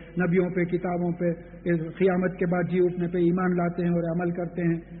पे, नबियों पे, किताबों पे, क़ियामत के बाद जी उठने पे ईमान लाते हैं और अमल करते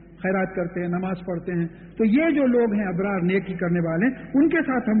हैं, खैरात करते हैं, नमाज पढ़ते हैं। तो ये जो लोग हैं अबरार, नेकी करने वाले, उनके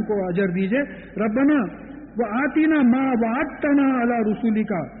साथ हमको अजर दीजिए। रब्बना व आतीना मा वअदतना अला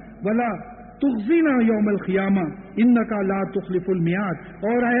रुसूलिका वला तुख़ज़िना यौमल क़ियामा इन्नका ला तुख़लिफ़ुल मियाद,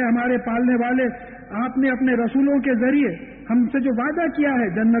 और है हमारे पालने वाले, आपने अपने रसूलों के जरिए हमसे जो वादा किया है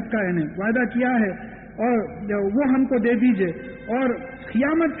जन्नत का, इन्हें वादा किया है, और वो हमको दे दीजिए, और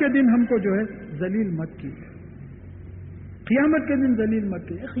क़ियामत के दिन हमको जो है जलील मत कीजिए। क़ियामत के दिन जलील मत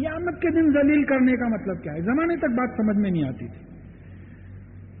कीजिए। क़ियामत के दिन जलील करने का मतलब क्या है? जमाने तक बात समझ में नहीं आती थी।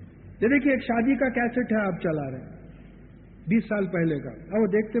 ये देखिए, एक शादी का कैसेट है आप चला रहे हैं 20 साल पहले का, और वो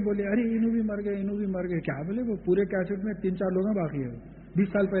देखते बोले अरे इनू भी मर गए, इनू भी मर गए। क्या बोले? वो पूरे कैसेट में 3-4 लोग बाकी है, 20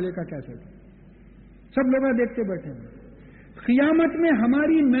 साल पहले का कैसेट, सब लोग देखते बैठे हैं। क़ियामत में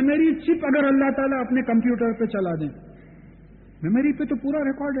हमारी मेमोरी चिप अगर अल्लाह ताला अपने कंप्यूटर पे चला दें, मेमोरी पे तो पूरा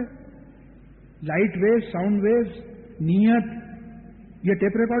रिकॉर्ड है, लाइट वेव्स, साउंड वेव्स, नियत। ये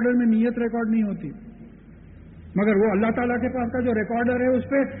टेप रिकॉर्डर में नियत रिकॉर्ड नहीं होती, मगर वो अल्लाह ताला के पास का जो रिकॉर्डर है उस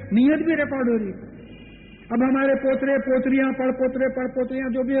पर नियत भी रिकॉर्ड हो रही है। अब हमारे पोतरे पोतरियां, पड़पोतरियां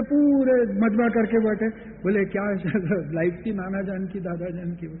जो भी है पूरे मजबा करके बैठे, बोले क्या लाइफ थी नाना जान की, दादा जान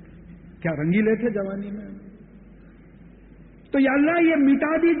की, क्या रंगीले थे जवानी में। तो या अल्लाह ये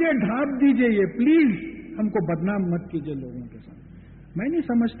मिटा दीजिए, ढांप दीजिए, ये प्लीज हमको बदनाम मत कीजिए लोगों के साथ। मैं नहीं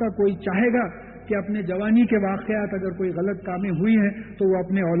समझता कोई चाहेगा کہ اپنے جوانی کے واقعات اگر کوئی غلط کامیں ہوئی ہیں تو وہ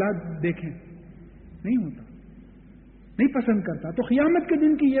اپنے اولاد دیکھیں، نہیں ہوتا، نہیں پسند کرتا. تو قیامت کے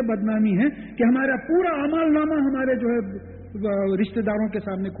دن کی یہ بدنامی ہے کہ ہمارا پورا اعمال نامہ ہمارے جو ہے رشتہ داروں کے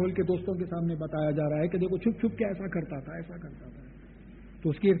سامنے کھول کے دوستوں کے سامنے بتایا جا رہا ہے کہ دیکھو چھپ چھپ کے ایسا کرتا تھا، ایسا کرتا تھا. تو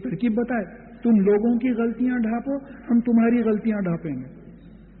اس کی ایک ترکیب بتائے، تم لوگوں کی غلطیاں ڈھانپو، ہم تمہاری غلطیاں ڈھانپیں گے.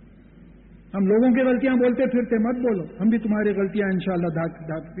 ہم لوگوں کی غلطیاں بولتے پھرتے مت بولو، ہم بھی تمہاری غلطیاں انشاءاللہ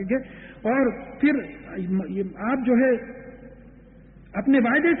ڈھانپیں گے. اور پھر آپ جو ہے اپنے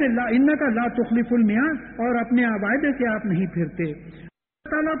وعدے سے انکا لا تخلف المیعاد، اور اپنے وعدے سے آپ نہیں پھرتے. اللہ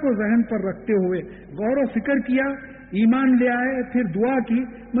تعالیٰ کو ذہن پر رکھتے ہوئے غور و فکر کیا، ایمان لے آئے، پھر دعا کی،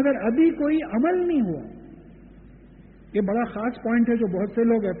 مگر ابھی کوئی عمل نہیں ہوا. یہ بڑا خاص پوائنٹ ہے جو بہت سے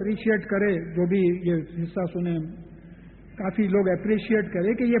لوگ اپریشیٹ کرے، جو بھی یہ حصہ سنیں کافی لوگ اپریشیٹ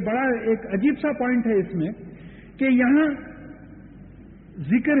کرے کہ یہ بڑا ایک عجیب سا پوائنٹ ہے اس میں کہ یہاں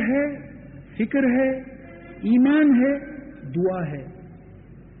ذکر ہے، فکر ہے، ایمان ہے، دعا ہے،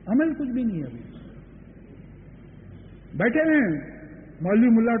 عمل کچھ بھی نہیں ہے. ابھی بیٹھے ہیں مولوی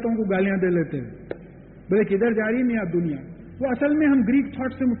ملاٹوں کو گالیاں دے لیتے ہیں، بولے کدھر جا رہی میاں دنیا. وہ اصل میں ہم گریک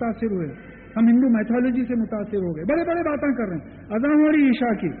تھاٹ سے متاثر ہوئے، ہم ہندو میتھولوجی سے متاثر ہو گئے، بڑے بڑے باتیں کر رہے ہیں، اذان ہو رہی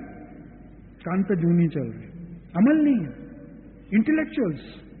عشاء کی، کان پہ جوں نہیں چل رہی، عمل نہیں ہے. انٹلیکچوئلس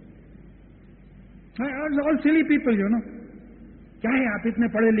آل سلی پیپل یو نو، کیا ہے آپ اتنے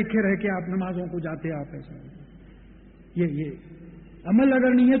پڑھے لکھے رہ کے آپ نمازوں کو جاتے، آپ ایسا، یہ عمل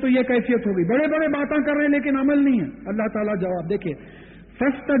اگر نہیں ہے تو یہ کیفیت ہوگی. بڑے بڑے باتیں کر رہے ہیں لیکن عمل نہیں ہے. اللہ تعالیٰ جواب دیکھے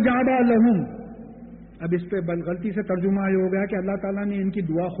فاستجاب لهم. اب اس پہ غلطی سے ترجمہ یہ ہو گیا کہ اللہ تعالیٰ نے ان کی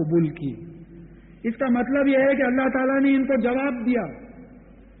دعا قبول کی. اس کا مطلب یہ ہے کہ اللہ تعالیٰ نے ان کو جواب دیا.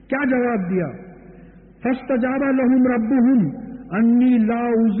 کیا جواب دیا؟ فاستجاب لهم ربهم انی لا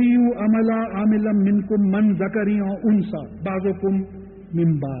اضیع عاملا منکم من ذکر او انثی بعضکم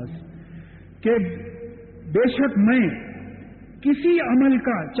من بعض، کہ بے شک میں کسی عمل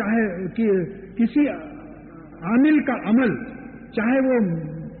کا، چاہے کسی عامل کا عمل، چاہے وہ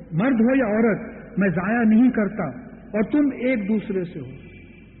مرد ہو یا عورت، میں ضائع نہیں کرتا، اور تم ایک دوسرے سے ہو.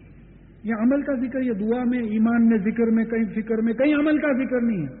 یہ عمل کا ذکر، یہ دعا میں، ایمان میں، ذکر میں، کہیں فکر میں، کہیں عمل کا ذکر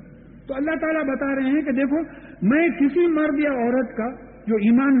نہیں ہے. تو اللہ تعالیٰ بتا رہے ہیں کہ دیکھو میں کسی مرد یا عورت کا جو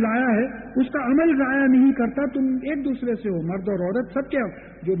ایمان لایا ہے اس کا عمل ضائع نہیں کرتا، تم ایک دوسرے سے ہو، مرد اور عورت سب کیا،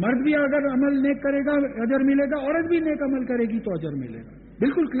 جو مرد بھی اگر عمل نیک کرے گا اجر ملے گا، عورت بھی نیک عمل کرے گی تو اجر ملے گا.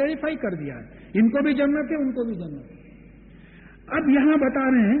 بالکل کلیریفائی کر دیا ہے، ان کو بھی جنت ہے، ان کو بھی جنت ہے. اب یہاں بتا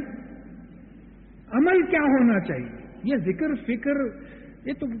رہے ہیں عمل کیا ہونا چاہیے. یہ ذکر فکر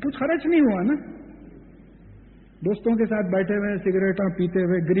یہ تو کچھ خرچ نہیں ہوا نا. دوستوں کے ساتھ بیٹھے ہوئے سگریٹاں پیتے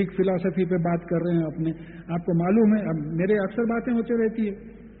ہوئے گریک فلاسفی پہ بات کر رہے ہیں اپنے. آپ کو معلوم ہے، اب میرے اکثر باتیں ہوتی رہتی ہے،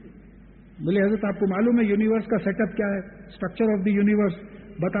 بولے حضرت آپ کو معلوم ہے یونیورس کا سیٹ اپ کیا ہے، اسٹرکچر آف دی یونیورس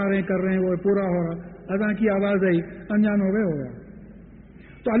بتا رہے ہیں، کر رہے ہیں، وہ پورا ہو رہا. اذان کی آواز آئی، انجان ہو گیا.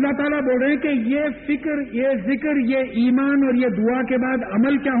 تو اللہ تعالیٰ بول رہے ہیں کہ یہ فکر، یہ ذکر، یہ ایمان اور یہ دعا کے بعد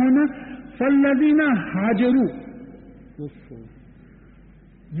عمل کیا ہونا؟ فالذین ہاجروا،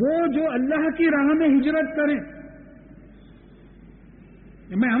 وہ جو اللہ کی راہ میں ہجرت کریں.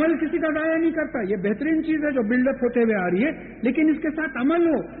 میں عمل کسی کا ضائع نہیں کرتا، یہ بہترین چیز ہے جو بلڈ اپ ہوتے ہوئے آ رہی ہے، لیکن اس کے ساتھ عمل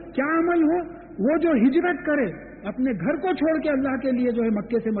ہو. کیا عمل ہو؟ وہ جو ہجرت کرے، اپنے گھر کو چھوڑ کے اللہ کے لیے جو ہے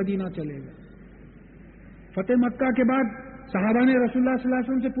مکے سے مدینہ چلے گا. فتح مکہ کے بعد صحابہ نے رسول اللہ صلی اللہ علیہ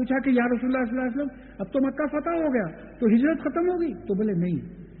وسلم سے پوچھا کہ یا رسول اللہ صلی اللہ علیہ وسلم اب تو مکہ فتح ہو گیا تو ہجرت ختم ہو گئی؟ تو بولے نہیں،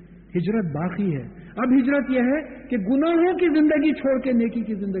 ہجرت باقی ہے. اب ہجرت یہ ہے کہ گناہوں کی زندگی چھوڑ کے نیکی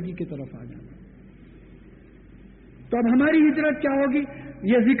کی زندگی کی طرف آ جانا. تو اب ہماری ہجرت کیا ہوگی؟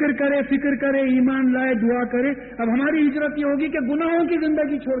 یہ ذکر کرے، فکر کرے، ایمان لائے، دعا کرے. اب ہماری ہجرت یہ ہوگی کہ گناہوں کی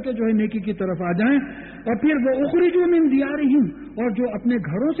زندگی چھوڑ کے جو ہے نیکی کی طرف آ جائیں. اور پھر وہ اخرجوا من دیارہم، اور جو اپنے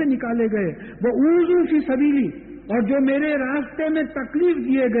گھروں سے نکالے گئے، وہ اوذوا فی سبیلی، اور جو میرے راستے میں تکلیف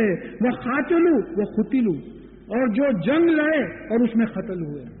دیے گئے، وہ قاتلوا وہ قتلوا، اور جو جنگ لڑے اور اس میں قتل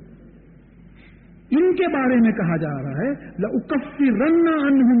ہوئے. ان کے بارے میں کہا جا رہا ہے لأکفرن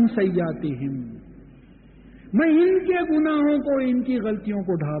عنہم سیئاتہم، میں ان کے گناہوں کو، ان کی غلطیوں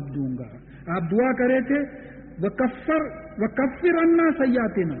کو ڈھانپ دوں گا. آپ دعا کرے تھے وَكَفِّرَنَّ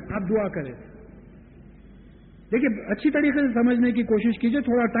سَيِّئَاتِنَا، آپ دعا کرے تھے. دیکھیے اچھی طریقے سے سمجھنے کی کوشش کیجئے،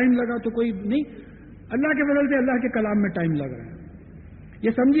 تھوڑا ٹائم لگا تو کوئی نہیں، اللہ کے بدل سے اللہ کے کلام میں ٹائم لگ رہا ہے.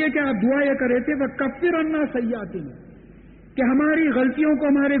 یہ سمجھیے کہ آپ دعا یہ کرے تھے وَكَفِّرَنَّ سَيِّئَاتِنَا، کہ ہماری غلطیوں کو،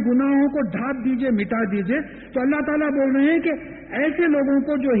 ہمارے گناہوں کو ڈھانپ دیجئے، مٹا دیجئے. تو اللہ تعالیٰ بول رہے ہیں کہ ایسے لوگوں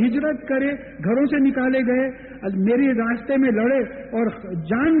کو جو ہجرت کرے، گھروں سے نکالے گئے، میری راستے میں لڑے اور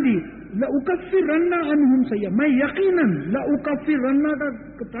جان دی، لأکفرن عنہم سیئاتہم، میں یقیناً، لأکفرن کا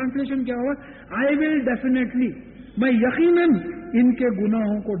ٹرانسلیشن کیا ہوا؟ آئی ول ڈیفینیٹلی، میں یقیناً ان کے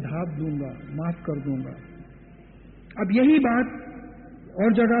گناہوں کو ڈھانپ دوں گا، معاف کر دوں گا۔ اب یہی بات اور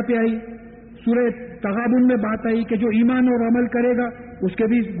جگہ پہ آئی، سورہ تغابن میں بات آئی کہ جو ایمان اور عمل کرے گا اس کے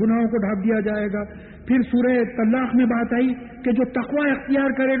بھی گناہوں کو ڈھانپ دیا جائے گا۔ پھر سورہ طلاق میں بات آئی کہ جو تقوی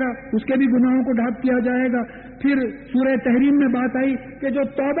اختیار کرے گا اس کے بھی گناہوں کو ڈھانپ دیا جائے گا۔ پھر سورہ تحریم میں بات آئی کہ جو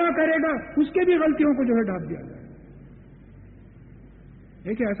توبہ کرے گا اس کے بھی غلطیوں کو جو ہے ڈھانپ دیا جائے گا۔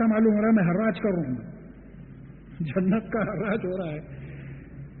 دیکھیں ایسا معلوم ہو رہا ہے میں حراج کر رہا ہوں، جنت کا حراج ہو رہا ہے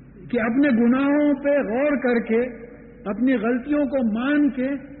کہ اپنے گناہوں پہ غور کر کے، اپنی غلطیوں کو مان کے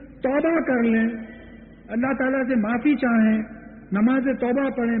توبہ کر لیں، اللہ تعالیٰ سے معافی چاہیں، نماز توبہ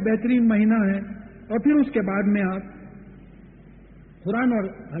پڑھیں، بہترین مہینہ ہے، اور پھر اس کے بعد میں آپ قرآن اور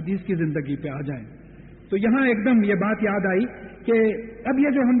حدیث کی زندگی پہ آ جائیں۔ تو یہاں ایک دم یہ بات یاد آئی کہ اب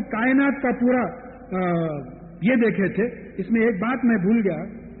یہ جو ہم کائنات کا پورا یہ دیکھے تھے، اس میں ایک بات میں بھول گیا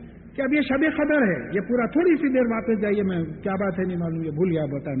کہ اب یہ شب قدر ہے، یہ پورا تھوڑی سی دیر واپس جائیے، میں کیا بات ہے نہیں معلوم، یہ بھول گیا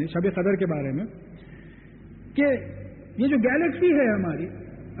بتانے شب قدر کے بارے میں کہ یہ جو گیلیکسی ہے ہماری،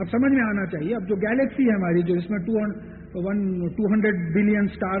 اب سمجھ میں آنا چاہیے، اب جو گیلیکسی ہے ہماری، جو اس میں 200 بلین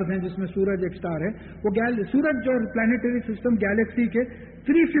سٹارز ہیں، جس میں سورج ایک سٹار ہے، وہ سورج جو پلانیٹری سسٹم گیلیکسی کے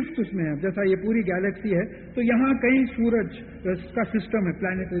 3/5 اس میں ہے، جیسا یہ پوری گیلیکسی ہے تو یہاں کئی سورج کا سسٹم ہے،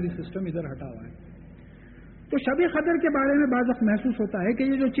 پلانیٹری سسٹم ادھر ہٹا ہوا ہے۔ تو شب قدر کے بارے میں بعض وقت محسوس ہوتا ہے کہ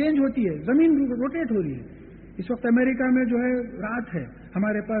یہ جو چینج ہوتی ہے، زمین روٹیٹ ہو رہی ہے، اس وقت امریکہ میں جو ہے رات ہے،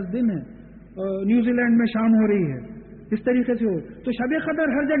 ہمارے پاس دن ہے، نیوزی لینڈ میں شام ہو رہی ہے، اس طریقے سے ہو، تو شب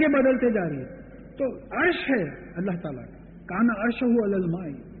قدر ہر جگہ بدلتے جا رہی ہے۔ تو عرش ہے اللہ تعالیٰ کا، کانا عرشہ علی الماء،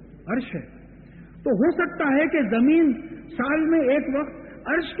 عرش ہے، تو ہو سکتا ہے کہ زمین سال میں ایک وقت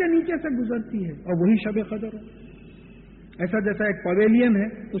عرش کے نیچے سے گزرتی ہے اور وہی شب قدر ہو۔ ایسا جیسا ایک پویلین ہے،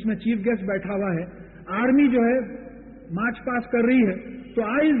 اس میں چیف گیسٹ بیٹھا ہوا ہے، آرمی جو ہے مارچ پاس کر رہی ہے تو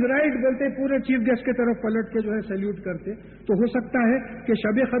آئیز رائٹ بولتے پورے چیف گیسٹ کی طرف پلٹ کے جو ہے سیلیوٹ کرتے، تو ہو سکتا ہے کہ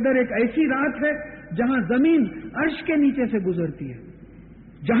شب قدر ایک ایسی رات ہے جہاں زمین عرش کے نیچے سے گزرتی ہے،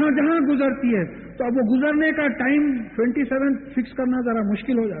 جہاں جہاں گزرتی ہے، تو اب وہ گزرنے کا ٹائم 27 فکس کرنا ذرا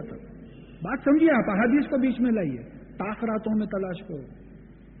مشکل ہو جاتا۔ بات سمجھیے آپ، احادیث کو بیچ میں لائیے، تاخراتوں میں تلاش کرو،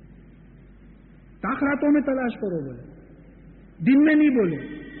 تاخراتوں میں تلاش کرو بولے، دن میں نہیں بولے،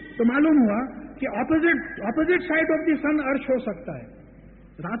 تو معلوم ہوا کہ opposite side of the sun عرش ہو سکتا ہے،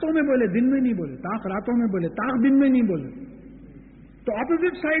 راتوں میں بولے دن میں نہیں بولے، تاخ راتوں میں بولے تاخ دن میں نہیں بولے، تو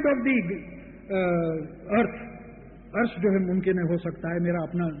opposite side of the earth عرش جو ہے ممکن ہے ہو سکتا ہے، میرا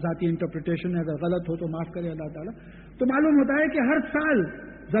اپنا ذاتی انٹرپریٹیشن ہے، اگر غلط ہو تو معاف کرے اللہ تعالیٰ۔ تو معلوم ہوتا ہے کہ ہر سال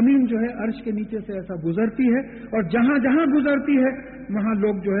زمین جو ہے عرش کے نیچے سے ایسا گزرتی ہے، اور جہاں جہاں گزرتی ہے وہاں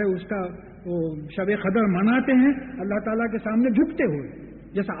لوگ جو ہے اس کا شب قدر مناتے ہیں اللہ تعالیٰ کے سامنے جھکتے ہوئے،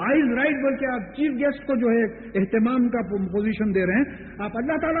 جیسا آئیز رائٹ بول کے آپ چیف گیسٹ کو جو ہے اہتمام کا پوزیشن دے رہے ہیں، آپ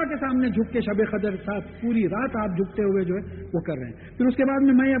اللہ تعالیٰ کے سامنے جھک کے شب قدر ساتھ پوری رات آپ جھکتے ہوئے جو ہے وہ کر رہے ہیں۔ پھر اس کے بعد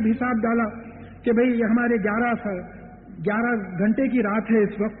میں اب حساب ڈالا کہ بھئی یہ ہمارے 11 گھنٹے کی رات ہے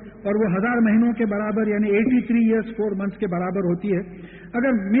اس وقت، اور وہ 1000 مہینوں کے برابر یعنی 83 ایئرس 4 منتھس کے برابر ہوتی ہے۔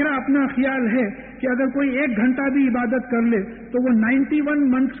 اگر میرا اپنا خیال ہے کہ اگر کوئی 1 گھنٹہ بھی عبادت کر لے تو وہ 91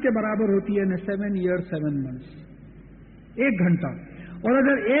 منتھس کے برابر ہوتی ہے، یعنی 7 ایئر 7 منتھس 1 گھنٹہ، اور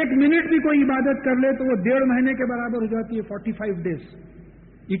اگر 1 منٹ بھی کوئی عبادت کر لے تو وہ 1.5 مہینے کے برابر ہو جاتی ہے، 45 ڈیز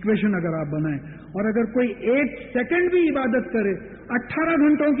ایکویشن اگر آپ بنائیں، اور اگر کوئی 1 سیکنڈ بھی عبادت کرے 18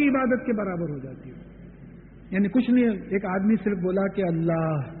 گھنٹوں کی عبادت کے برابر ہو جاتی ہے۔ یعنی کچھ نہیں، ایک آدمی صرف بولا کہ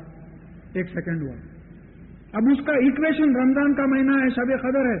اللہ 1 سیکنڈ ہوا، اب اس کا ایکویشن رمضان کا مہینہ ہے، شب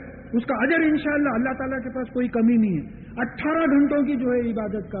قدر ہے، اس کا اجر انشاءاللہ اللہ تعالیٰ کے پاس کوئی کمی نہیں ہے، 18 گھنٹوں کی جو ہے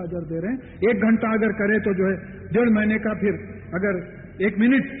عبادت کا اجر دے رہے ہیں۔ 1 گھنٹہ اگر کرے تو جو ہے 1.5 مہینے کا، پھر اگر 1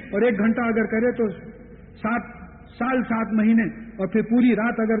 منٹ اور 1 گھنٹہ اگر کرے تو 7 سال 7 مہینے، اور پھر پوری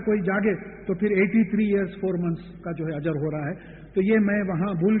رات اگر کوئی جاگے تو پھر 83 ایئرس 4 منتھس کا جو ہے اجر ہو رہا ہے۔ تو یہ میں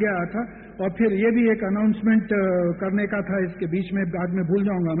وہاں بھول گیا تھا، اور پھر یہ بھی ایک اناؤنسمنٹ کرنے کا تھا اس کے بیچ میں، بعد میں بھول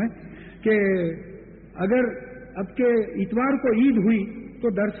جاؤں گا میں، کہ اگر اب کے اتوار کو عید ہوئی تو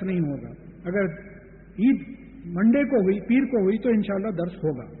درس نہیں ہوگا، اگر عید منڈے کو ہوئی، پیر کو ہوئی، تو انشاءاللہ درس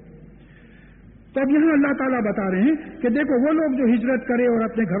ہوگا۔ تو اب یہاں اللہ تعالیٰ بتا رہے ہیں کہ دیکھو وہ لوگ جو ہجرت کرے اور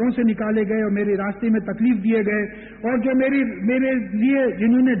اپنے گھروں سے نکالے گئے اور میرے راستے میں تکلیف دیے گئے، اور جو میرے لیے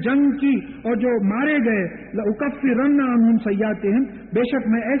جنہوں نے جنگ کی اور جو مارے گئے، لأکفرن عنہم سیئاتہم، بے شک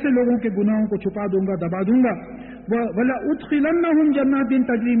میں ایسے لوگوں کے گناہوں کو چھپا دوں گا، دبا دوں گا، وَلَأُدْخِلَنَّهُمْ جَنَّاتٍ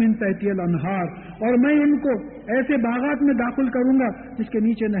تَجْرِی مِن تَحْتِهَا الْأَنْہَارُ، اور میں ان کو ایسے باغات میں داخل کروں گا جس کے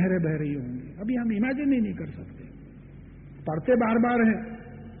نیچے نہریں بہ رہی ہوں گی۔ ابھی ہم امیجن ہی نہیں کر سکتے، پڑھتے بار بار ہیں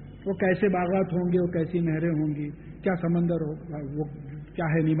وہ کیسے باغات ہوں گے، وہ کیسی نہریں ہوں گی، کیا سمندر ہوگا، وہ کیا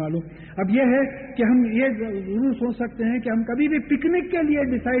ہے نہیں معلوم. اب یہ ہے کہ ہم یہ ضرور سوچ سکتے ہیں کہ ہم کبھی بھی پکنک کے لیے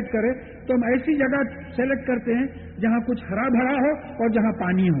ڈیسائیڈ کریں تو ہم ایسی جگہ سلیکٹ کرتے ہیں جہاں کچھ ہرا بھرا ہو اور جہاں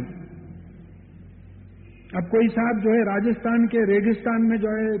پانی ہو. اب کوئی صاحب جو ہے راجستھان کے ریگستان میں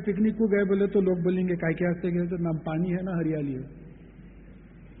جو ہے پکنک کو گئے بولے تو لوگ بولیں گے کائی کے ہاستے گئے تو نہ پانی ہے نہ ہریالی ہے.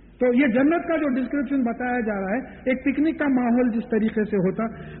 تو یہ جنت کا جو ڈسکرپشن بتایا جا رہا ہے ایک پکنک کا ماحول جس طریقے سے ہوتا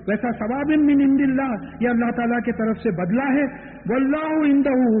ویسا ثواب من عند اللہ یہ اللہ تعالیٰ کی طرف سے بدلہ ہے. واللہ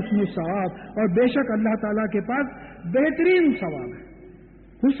عندہ حسن الثواب اور بے شک اللہ تعالیٰ کے پاس بہترین ثواب ہے.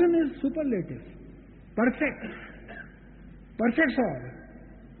 حسن از سپرلیٹو پرفیکٹ ثواب ہے.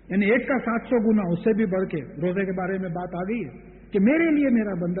 یعنی ایک کا 700 گنا اس سے بھی بڑھ کے روزے کے بارے میں بات آ گئی ہے کہ میرے لیے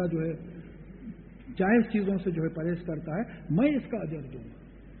میرا بندہ جو ہے جائز چیزوں سے جو ہے پرہیز کرتا ہے میں اس کا اجر دوں گا.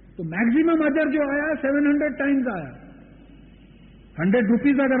 تو میکزیمم اجر جو آیا 700 ٹائمز آیا. 100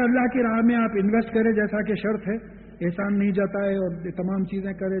 روپیز اگر اللہ کی راہ میں آپ انویسٹ کریں جیسا کہ شرط ہے احسان نہیں جاتا ہے اور تمام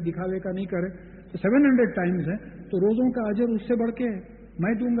چیزیں کرے دکھاوے کا نہیں کرے تو 700 ٹائمز ہے. تو روزوں کا اجر اس سے بڑھ کے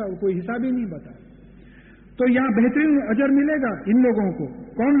میں دوں گا کوئی حساب ہی نہیں بتا. تو یہاں بہترین اجر ملے گا ان لوگوں کو.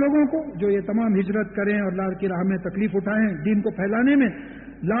 کون لوگوں کو؟ جو یہ تمام ہجرت کریں اور اللہ کی راہ میں تکلیف اٹھائیں دین کو پھیلانے میں.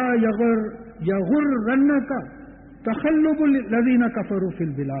 لا یغرنک تخلب الذین کفروا فی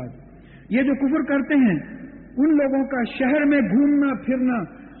البلاد یہ جو کفر کرتے ہیں ان لوگوں کا شہر میں گھومنا پھرنا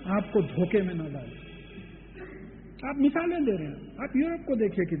آپ کو دھوکے میں نہ ڈالے. آپ مثالیں دے رہے ہیں. آپ یورپ کو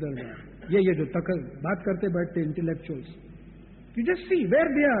دیکھیے کدھر گئے یہ جو بات کرتے بیٹھتے intellectuals you just see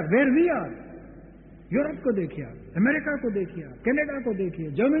where they are where we are. Europe کو دیکھیے آپ امریکہ کو دیکھیے آپ کینیڈا کو دیکھیے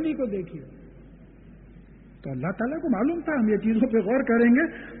جرمنی کو دیکھیے. تو اللہ تعالیٰ کو معلوم تھا ہم یہ چیزوں پہ غور کریں گے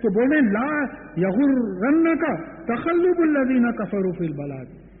تو بولیں لا یغرنک تخلب الذین کفروا فی البلاد.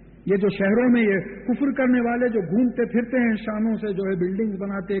 یہ جو شہروں میں یہ کفر کرنے والے جو گھومتے پھرتے ہیں شانوں سے جو ہے بلڈنگ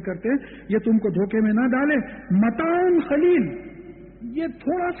بناتے کرتے ہیں یہ تم کو دھوکے میں نہ ڈالے. متاع قلیل یہ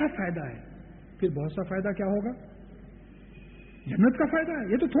تھوڑا سا فائدہ ہے. پھر بہت سا فائدہ کیا ہوگا؟ جنت کا فائدہ ہے.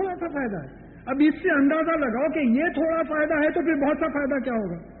 یہ تو تھوڑا سا فائدہ ہے. اب اس سے اندازہ لگاؤ کہ یہ تھوڑا فائدہ ہے تو پھر بہت سا فائدہ کیا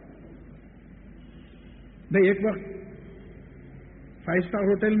ہوگا. بھئی ایک وقت 5 اسٹار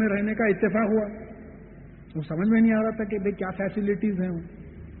ہوٹل میں رہنے کا اتفاق ہوا تو سمجھ میں نہیں آ رہا تھا کہ بھئی کیا فیسلٹیز ہیں.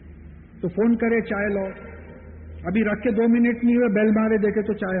 تو فون کرے چائے لاؤ ابھی رکھ کے 2 منٹ نہیں ہوئے بیل مارے دیکھے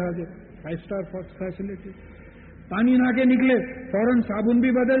تو چائے حاضر. 5 اسٹار فیسلٹی. پانی نہ کے نکلے فوراً صابن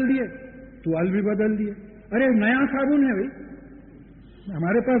بھی بدل دیے ٹوال بھی بدل دیے. ارے نیا صابن ہے بھائی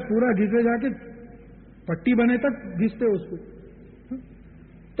ہمارے پاس پورا گھسے جا کے پٹی بنے تک گھستے اس کو.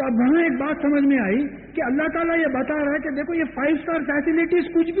 تو اب وہاں ایک بات سمجھ میں آئی کہ اللہ تعالیٰ یہ بتا رہا ہے کہ دیکھو یہ 5 اسٹار فیسلٹیز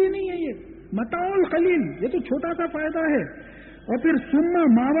کچھ بھی نہیں ہے. یہ متاع قلیل یہ تو چھوٹا سا فائدہ ہے. اور پھر ثم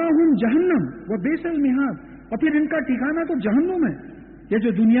ماواہم جہنم وبئس المہاد اور پھر ان کا ٹھکانہ تو جہنم ہے. یہ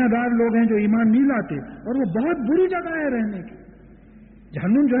جو دنیا دار لوگ ہیں جو ایمان نہیں لاتے اور وہ بہت بری جگہ ہے رہنے کی.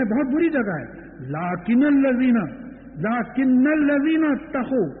 جہنم جو ہے بہت بری جگہ ہے. لیکن الذین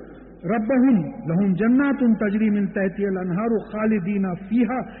اتقوا ربهم لهم جنات تجری من تحتها الانہار خالدین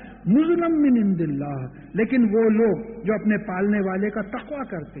فیہا نزلا من عند اللہ. لیکن وہ لوگ جو اپنے پالنے والے کا تقوی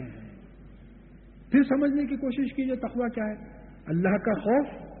کرتے ہیں. پھر سمجھنے کی کوشش کیجئے تقوی کیا ہے. اللہ کا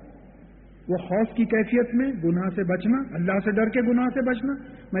خوف وہ خوف کی کیفیت میں گناہ سے بچنا اللہ سے ڈر کے گناہ سے بچنا.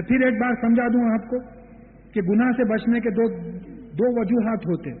 میں پھر ایک بار سمجھا دوں آپ کو کہ گناہ سے بچنے کے دو وجوہات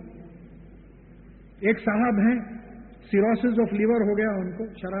ہوتے. ایک صاحب ہیں سیروسس آف لیور ہو گیا ان کو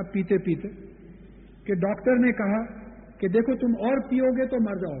شراب پیتے پیتے کہ ڈاکٹر نے کہا کہ دیکھو تم اور پیو گے تو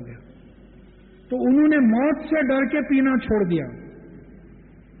مر جاؤ گے. تو انہوں نے موت سے ڈر کے پینا چھوڑ دیا.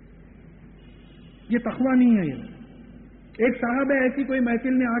 یہ تقویٰ نہیں ہے. یہ ایک صاحب ہے ایسی کوئی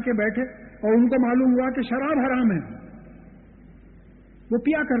محفل میں آ کے بیٹھے اور ان کو معلوم ہوا کہ شراب حرام ہے. وہ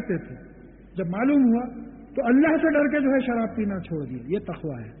پیا کرتے تھے. جب معلوم ہوا تو اللہ سے ڈر کے جو ہے شراب پینا چھوڑ دیا. یہ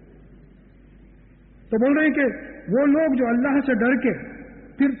تقویٰ ہے. تو بول رہے ہیں کہ وہ لوگ جو اللہ سے ڈر کے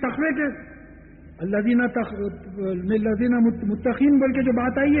پھر تقوی کے الذین متقین بول کے جو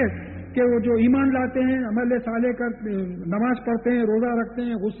بات آئی ہے کہ وہ جو ایمان لاتے ہیں عمل صالح کرتے نماز پڑھتے ہیں روزہ رکھتے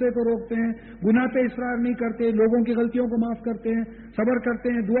ہیں غصے کو روکتے ہیں گناہ پہ اصرار نہیں کرتے لوگوں کی غلطیوں کو معاف کرتے ہیں صبر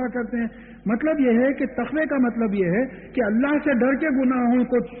کرتے ہیں دعا کرتے ہیں. مطلب یہ ہے کہ تقوی کا مطلب یہ ہے کہ اللہ سے ڈر کے گناہوں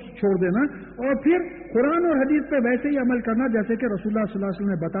کو چھوڑ دینا اور پھر قرآن اور حدیث پہ ویسے ہی عمل کرنا جیسے کہ رسول اللہ صلی اللہ علیہ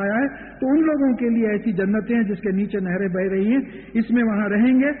وسلم نے بتایا ہے. تو ان لوگوں کے لیے ایسی جنتیں ہیں جس کے نیچے نہریں بہ رہی ہیں اس میں وہاں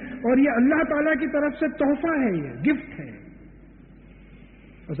رہیں گے اور یہ اللہ تعالیٰ کی طرف سے تحفہ ہے یہ گفٹ ہے.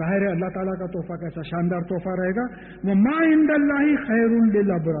 ظاہر ہے اللہ تعالیٰ کا تحفہ کیسا شاندار تحفہ رہے گا. وہ ما عند اللہ خیر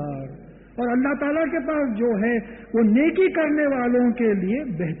للابرار اور اللہ تعالیٰ کے پاس جو ہے وہ نیکی کرنے والوں کے لیے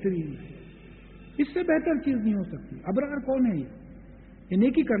بہترین ہے. اس سے بہتر چیز نہیں ہو سکتی. ابرار کون ہے؟ یہ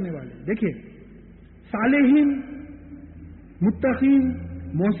نیکی کرنے والے. دیکھیے صالحین 99 متقین،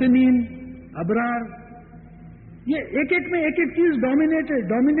 محسنین، ابرار، یہ ایک ایک میں ایک ایک چیز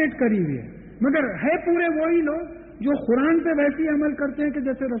ڈومینیٹ کری ہوئی ہے، مگر ہے پورے وہی لوگ جو قرآن پہ ویسے عمل کرتے ہیں کہ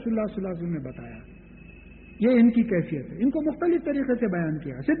جیسے رسول اللہ صلی اللہ علیہ وسلم نے بتایا. یہ ان کی کیفیت ہے. ان کو مختلف طریقے سے بیان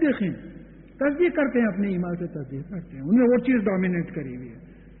کیا. صدیقین تصدیق کرتے ہیں، اپنے ایمان سے تصدیق کرتے ہیں، ان میں وہ چیز ڈومینیٹ کری ہوئی ہے.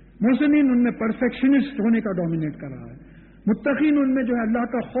 محسنین ان میں پرفیکشنسٹ ہونے کا ڈومینیٹ کرا ہوا ہے. متقین ان میں جو ہے اللہ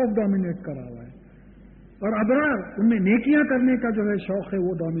کا خوف ڈومینیٹ کرا ہوا ہے. اور ابرار ان میں نیکیاں کرنے کا جو ہے شوق ہے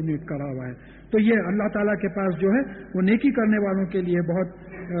وہ ڈومینیٹ کرا ہوا ہے. تو یہ اللہ تعالیٰ کے پاس جو ہے وہ نیکی کرنے والوں کے لیے بہت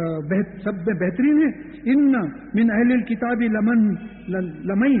سب میں بہترین ہے. ان من اہل الکتاب لمن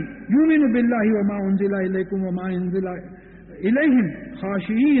یؤمن باللہ وما انزل الیکم وما انزل الیہم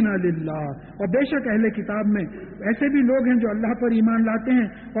خاشعین للہ. اور بے شک اہل کتاب میں ایسے بھی لوگ ہیں جو اللہ پر ایمان لاتے ہیں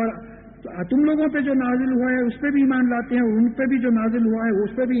اور تم لوگوں پہ جو نازل ہوا ہے اس پہ بھی ایمان لاتے ہیں، اور ان پہ بھی جو نازل ہوا ہے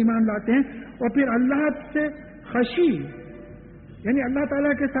اس پہ بھی ایمان لاتے ہیں، اور پھر اللہ سے خشی یعنی اللہ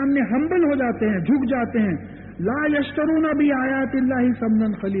تعالیٰ کے سامنے ہمبل ہو جاتے ہیں، جھک جاتے ہیں. لا یشترون بآیات اللہ ثمنا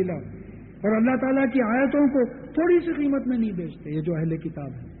قلیلا. اور اللہ تعالیٰ کی آیتوں کو تھوڑی سی قیمت میں نہیں بیچتے. یہ جو اہل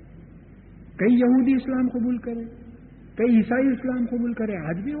کتاب ہیں، کئی یہودی اسلام قبول کرے، کئی عیسائی اسلام قبول کرے.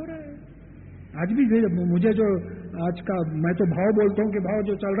 آج بھی ہو رہا ہے. آج بھی مجھے جو آج کا میں تو بھاؤ بولتا ہوں کہ بھاؤ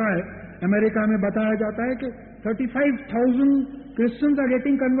جو چل رہا ہے امریکہ میں بتایا جاتا ہے کہ 35,000 Christians are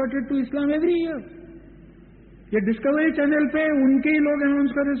getting converted to Islam every year. یہ ڈسکوری چینل پہ ان کے ہی لوگ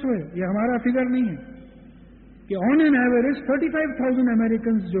اناؤنس کرے ہوئے، یہ ہمارا فگر نہیں ہے کہ آن این ایوریج 35,000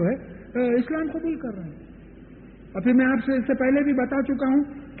 امریکنز جو ہے اسلام قبول کر رہے ہیں. اور پھر میں آپ سے اس سے پہلے بھی بتا چکا ہوں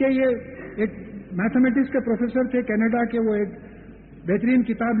کہ یہ ایک میتھمیٹکس کے پروفیسر تھے کینیڈا کے، وہ ایک بہترین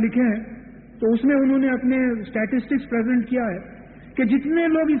کتاب لکھے ہیں. تو اس میں انہوں نے اپنے اسٹیٹسٹکس پریزنٹ کیا ہے کہ جتنے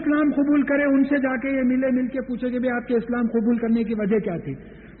لوگ اسلام قبول کرے ان سے جا کے یہ مل کے پوچھے کہ بھائی آپ کے اسلام قبول کرنے کی وجہ کیا تھی.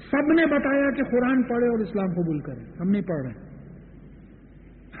 سب نے بتایا کہ قرآن پڑھے اور اسلام قبول کرے. ہم نہیں پڑھ رہے،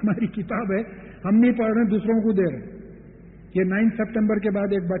 ہماری کتاب ہے، ہم نہیں پڑھ رہے، دوسروں کو دے رہے. یہ 9 سپٹمبر کے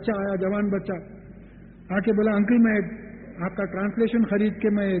بعد ایک بچہ آیا، جوان بچہ آ کے بولا انکل میں آپ کا ٹرانسلیشن خرید کے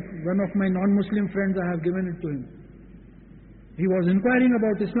میں one of my naan Muslim friends I have given it to ہم. He was inquiring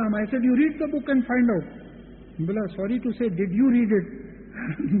about Islam. I said, you read the book and find out. Bala, sorry to say, did you read it?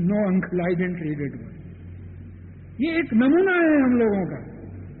 No, uncle, I didn't read it. یہ ایک نمونہ ہے ہم لوگوں کا.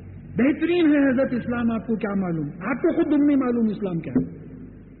 بہترین ہے حضرت اسلام. آپ کو کیا معلوم؟ آپ کو خود نہیں معلوم اسلام کیا ہے.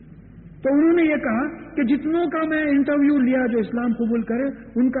 تو انہوں نے یہ کہا کہ جتنوں کا میں انٹرویو لیا جو اسلام قبول کرے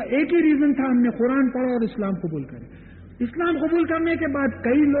ان کا ایک ہی ریزن تھا، ہم نے قرآن پڑھا اور اسلام قبول کرے. اسلام قبول کرنے کے بعد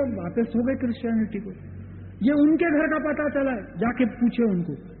کئی لوگ واپس ہو گئے کرسچینٹی کو. یہ ان کے گھر کا پتہ چلا ہے، جا کے پوچھے ان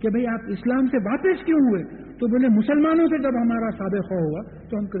کو کہ بھئی آپ اسلام سے واپس کیوں ہوئے؟ تو بولے مسلمانوں سے جب ہمارا سابقہ ہوا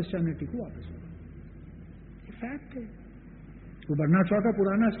تو ہم کرسچینٹی کو واپس ہو گئے. یہ فیکٹ ہے. وہ برنا شاہ کا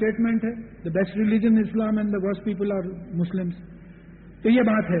پرانا اسٹیٹمنٹ ہے، the best religion Islam and the worst people are Muslims. تو یہ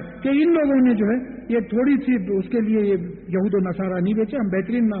بات ہے کہ ان لوگوں نے جو ہے یہ تھوڑی سی اس کے لیے یہ یہود و نصارہ نہیں بیچے. ہم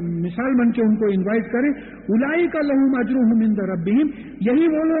بہترین مثال بن کے ان کو انوائٹ کریں. اولئک لہم اجرہم عند ربہم، یہی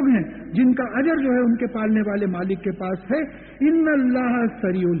وہ لوگ ہیں جن کا اجر جو ہے ان کے پالنے والے مالک کے پاس ہے. ان اللہ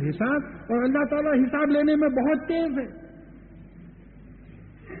سریع الحساب، اور اللہ تعالیٰ حساب لینے میں بہت تیز ہے.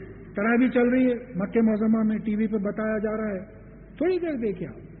 تراویح چل رہی ہے مکہ معظمہ میں، ٹی وی پہ بتایا جا رہا ہے، تھوڑی دیر دیکھیں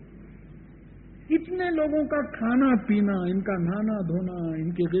آپ، اتنے لوگوں کا کھانا پینا، ان کا نہانا دھونا،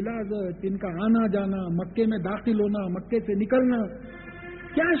 ان کی غلاظت، ان کا آنا جانا، مکے میں داخل ہونا، مکے سے نکلنا،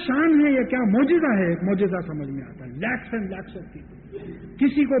 کیا شان ہے، یہ کیا معجزہ ہے. ایک معجزہ سمجھ میں آتا ہے. Leaks and leaks of people,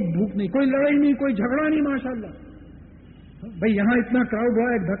 کسی کو بھوک نہیں، کوئی لڑائی نہیں، کوئی جھگڑا نہیں. ماشاءاللہ بھائی یہاں اتنا کراؤڈ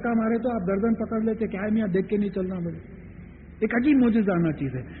ہوا، ایک دھکا مارے تو آپ گردن پکڑ لیتے، کیا ہے میاں دیکھ کے نہیں چلنا. بڑے ایک عجیب معجزانہ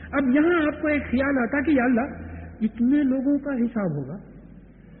چیز ہے. اب یہاں آپ کو ایک خیال آتا کہ یا اللہ اتنے لوگوں کا حساب ہوگا.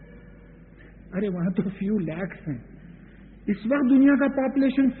 ارے وہاں تو فیو لیکس ہیں. اس وقت دنیا کا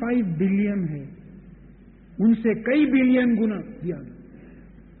پاپولیشن 5 بلین ہے، ان سے کئی بلین گنا زیادہ.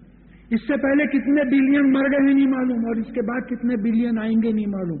 اس سے پہلے کتنے بلین مر گئے ہیں نہیں معلوم، اور اس کے بعد کتنے بلین آئیں گے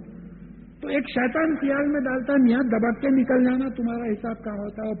نہیں معلوم. تو ایک شیطان خیال میں ڈالتا ہے میاں دبک کے نکل جانا، تمہارا حساب کہاں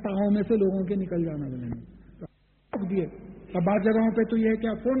ہوتا ہے، اور پاؤں میں سے لوگوں کے نکل جانا بولیں دیے. اب بعض جگہوں پہ تو یہ ہے کہ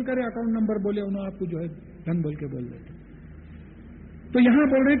آپ فون کریں، اکاؤنٹ نمبر بولے، انہوں آپ کو جو ہے دھن بول کے بول دیتے. تو یہاں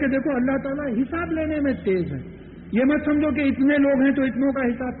بول رہے ہیں کہ دیکھو اللہ تعالیٰ حساب لینے میں تیز ہے. یہ مت سمجھو کہ اتنے لوگ ہیں تو اتنوں کا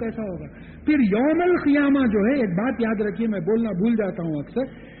حساب کیسا ہوگا. پھر یوم القیامہ جو ہے، ایک بات یاد رکھیے، میں بولنا بھول جاتا ہوں اکثر.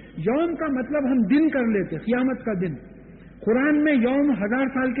 یوم کا مطلب ہم دن کر لیتے، قیامت کا دن. قرآن میں یوم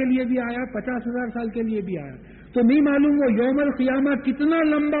 1000 سال کے لیے بھی آیا، 50,000 سال کے لیے بھی آیا. تو نہیں معلوم وہ یوم القیامہ کتنا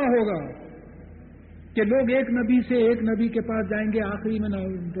لمبا ہوگا کہ لوگ ایک نبی سے ایک نبی کے پاس جائیں گے، آخری میں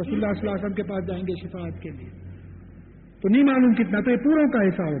رسول اللہ صلی اللہ علیہ وسلم کے پاس جائیں گے شفاعت کے لیے. تو نہیں معلوم کتنا، تو یہ پوروں کا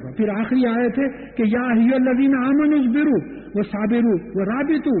ایسا ہوگا. پھر آخری آیت ہے کہ یا الذین آمنوا اصبروا وصابروا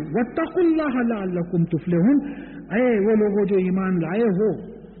ورابطوا واتقوا اللہ لعلکم تفلحون. اے وہ لوگوں جو ایمان لائے ہو،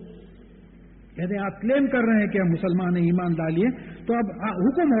 یعنی آپ کلیم کر رہے ہیں کہ ہم مسلمان ہیں، ایمان لا لیے، تو اب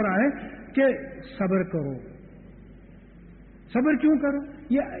حکم ہو رہا ہے کہ صبر کرو. صبر کیوں کرو؟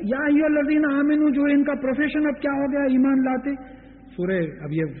 یا الذین آمنوا جو ان کا پروفیشن اب کیا ہو گیا، ایمان لاتے. سورہ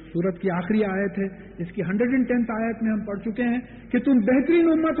اب یہ سورت کی آخری آیت ہے، اس کی 110 آیت میں ہم پڑھ چکے ہیں کہ تم بہترین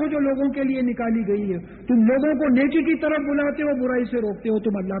امت ہو جو لوگوں کے لیے نکالی گئی ہے. تم لوگوں کو نیکی کی طرف بلاتے ہو، برائی سے روکتے ہو،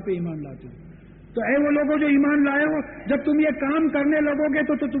 تم اللہ پہ ایمان لاتے ہو. تو اے وہ لوگوں جو ایمان لائے ہو، جب تم یہ کام کرنے لگو گے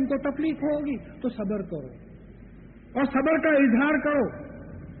تو تم کو تکلیف ہوگی، تو صبر کرو اور صبر کا اظہار کرو.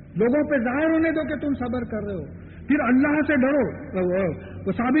 لوگوں پہ ظاہر ہونے دو کہ تم صبر کر رہے ہو. پھر اللہ سے ڈرو،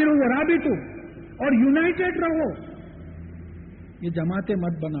 وصابروا ورابطوا، اور یونائٹڈ رہو. یہ جماعتیں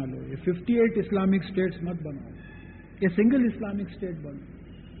مت بنا لو، یہ 58 اسلامک اسٹیٹس مت بناؤ، یہ سنگل اسلامک اسٹیٹ بنو.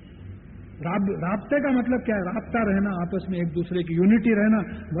 رابطے کا مطلب کیا ہے؟ رابطہ رہنا آپس میں، ایک دوسرے کی یونٹی رہنا.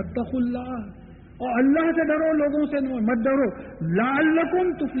 واتقوا اللہ، اور اللہ سے ڈرو، لوگوں سے مت ڈرو.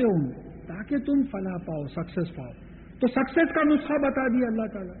 لعلکم تفلحون، تاکہ تم فلاح پاؤ، سکسیس پاؤ. تو سکسیس کا نسخہ بتا دیا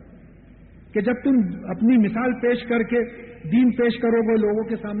اللہ تعالیٰ کہ جب تم اپنی مثال پیش کر کے دین پیش کرو گے لوگوں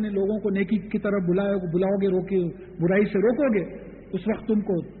کے سامنے، لوگوں کو نیکی کی طرف بلاؤ گے، برائی سے روکو گے، اس وقت تم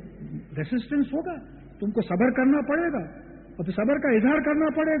کو ریسسٹنس ہوگا، تم کو صبر کرنا پڑے گا، اور پھر صبر کا اظہار کرنا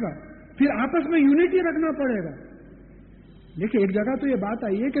پڑے گا، پھر آپس میں یونٹی رکھنا پڑے گا. دیکھیے ایک جگہ تو یہ بات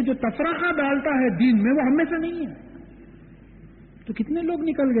آئی ہے کہ جو تفرقہ ڈالتا ہے دین میں وہ ہم میں سے نہیں ہے. تو کتنے لوگ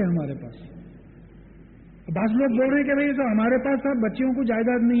نکل گئے ہمارے پاس. بعض لوگ بول رہے ہیں کہ بھائی تو ہمارے پاس اب بچیوں کو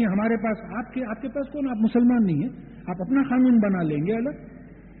جائیداد نہیں ہے، ہمارے پاس. آپ کے پاس کون؟ آپ مسلمان نہیں ہیں، آپ اپنا قانون بنا لیں گے الگ.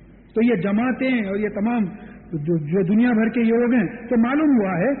 تو یہ جماعتیں اور یہ تمام جو دنیا بھر کے یہ لوگ ہیں، تو معلوم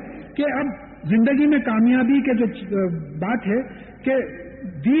ہوا ہے کہ اب زندگی میں کامیابی کے جو بات ہے کہ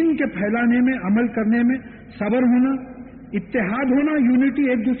دین کے پھیلانے میں، عمل کرنے میں صبر ہونا، اتحاد ہونا، یونٹی،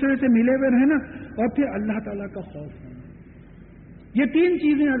 ایک دوسرے سے ملے ہوئے رہنا، اور پھر اللہ تعالیٰ کا خوف ہونا. یہ 3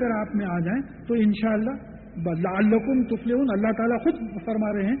 چیزیں اگر آپ میں آ جائیں تو انشاءاللہ لعلکم تفلحون، اللہ تعالیٰ خود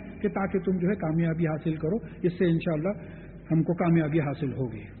فرما رہے ہیں کہ تاکہ تم جو ہے کامیابی حاصل کرو. اس سے انشاءاللہ ہم کو کامیابی حاصل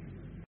ہوگی.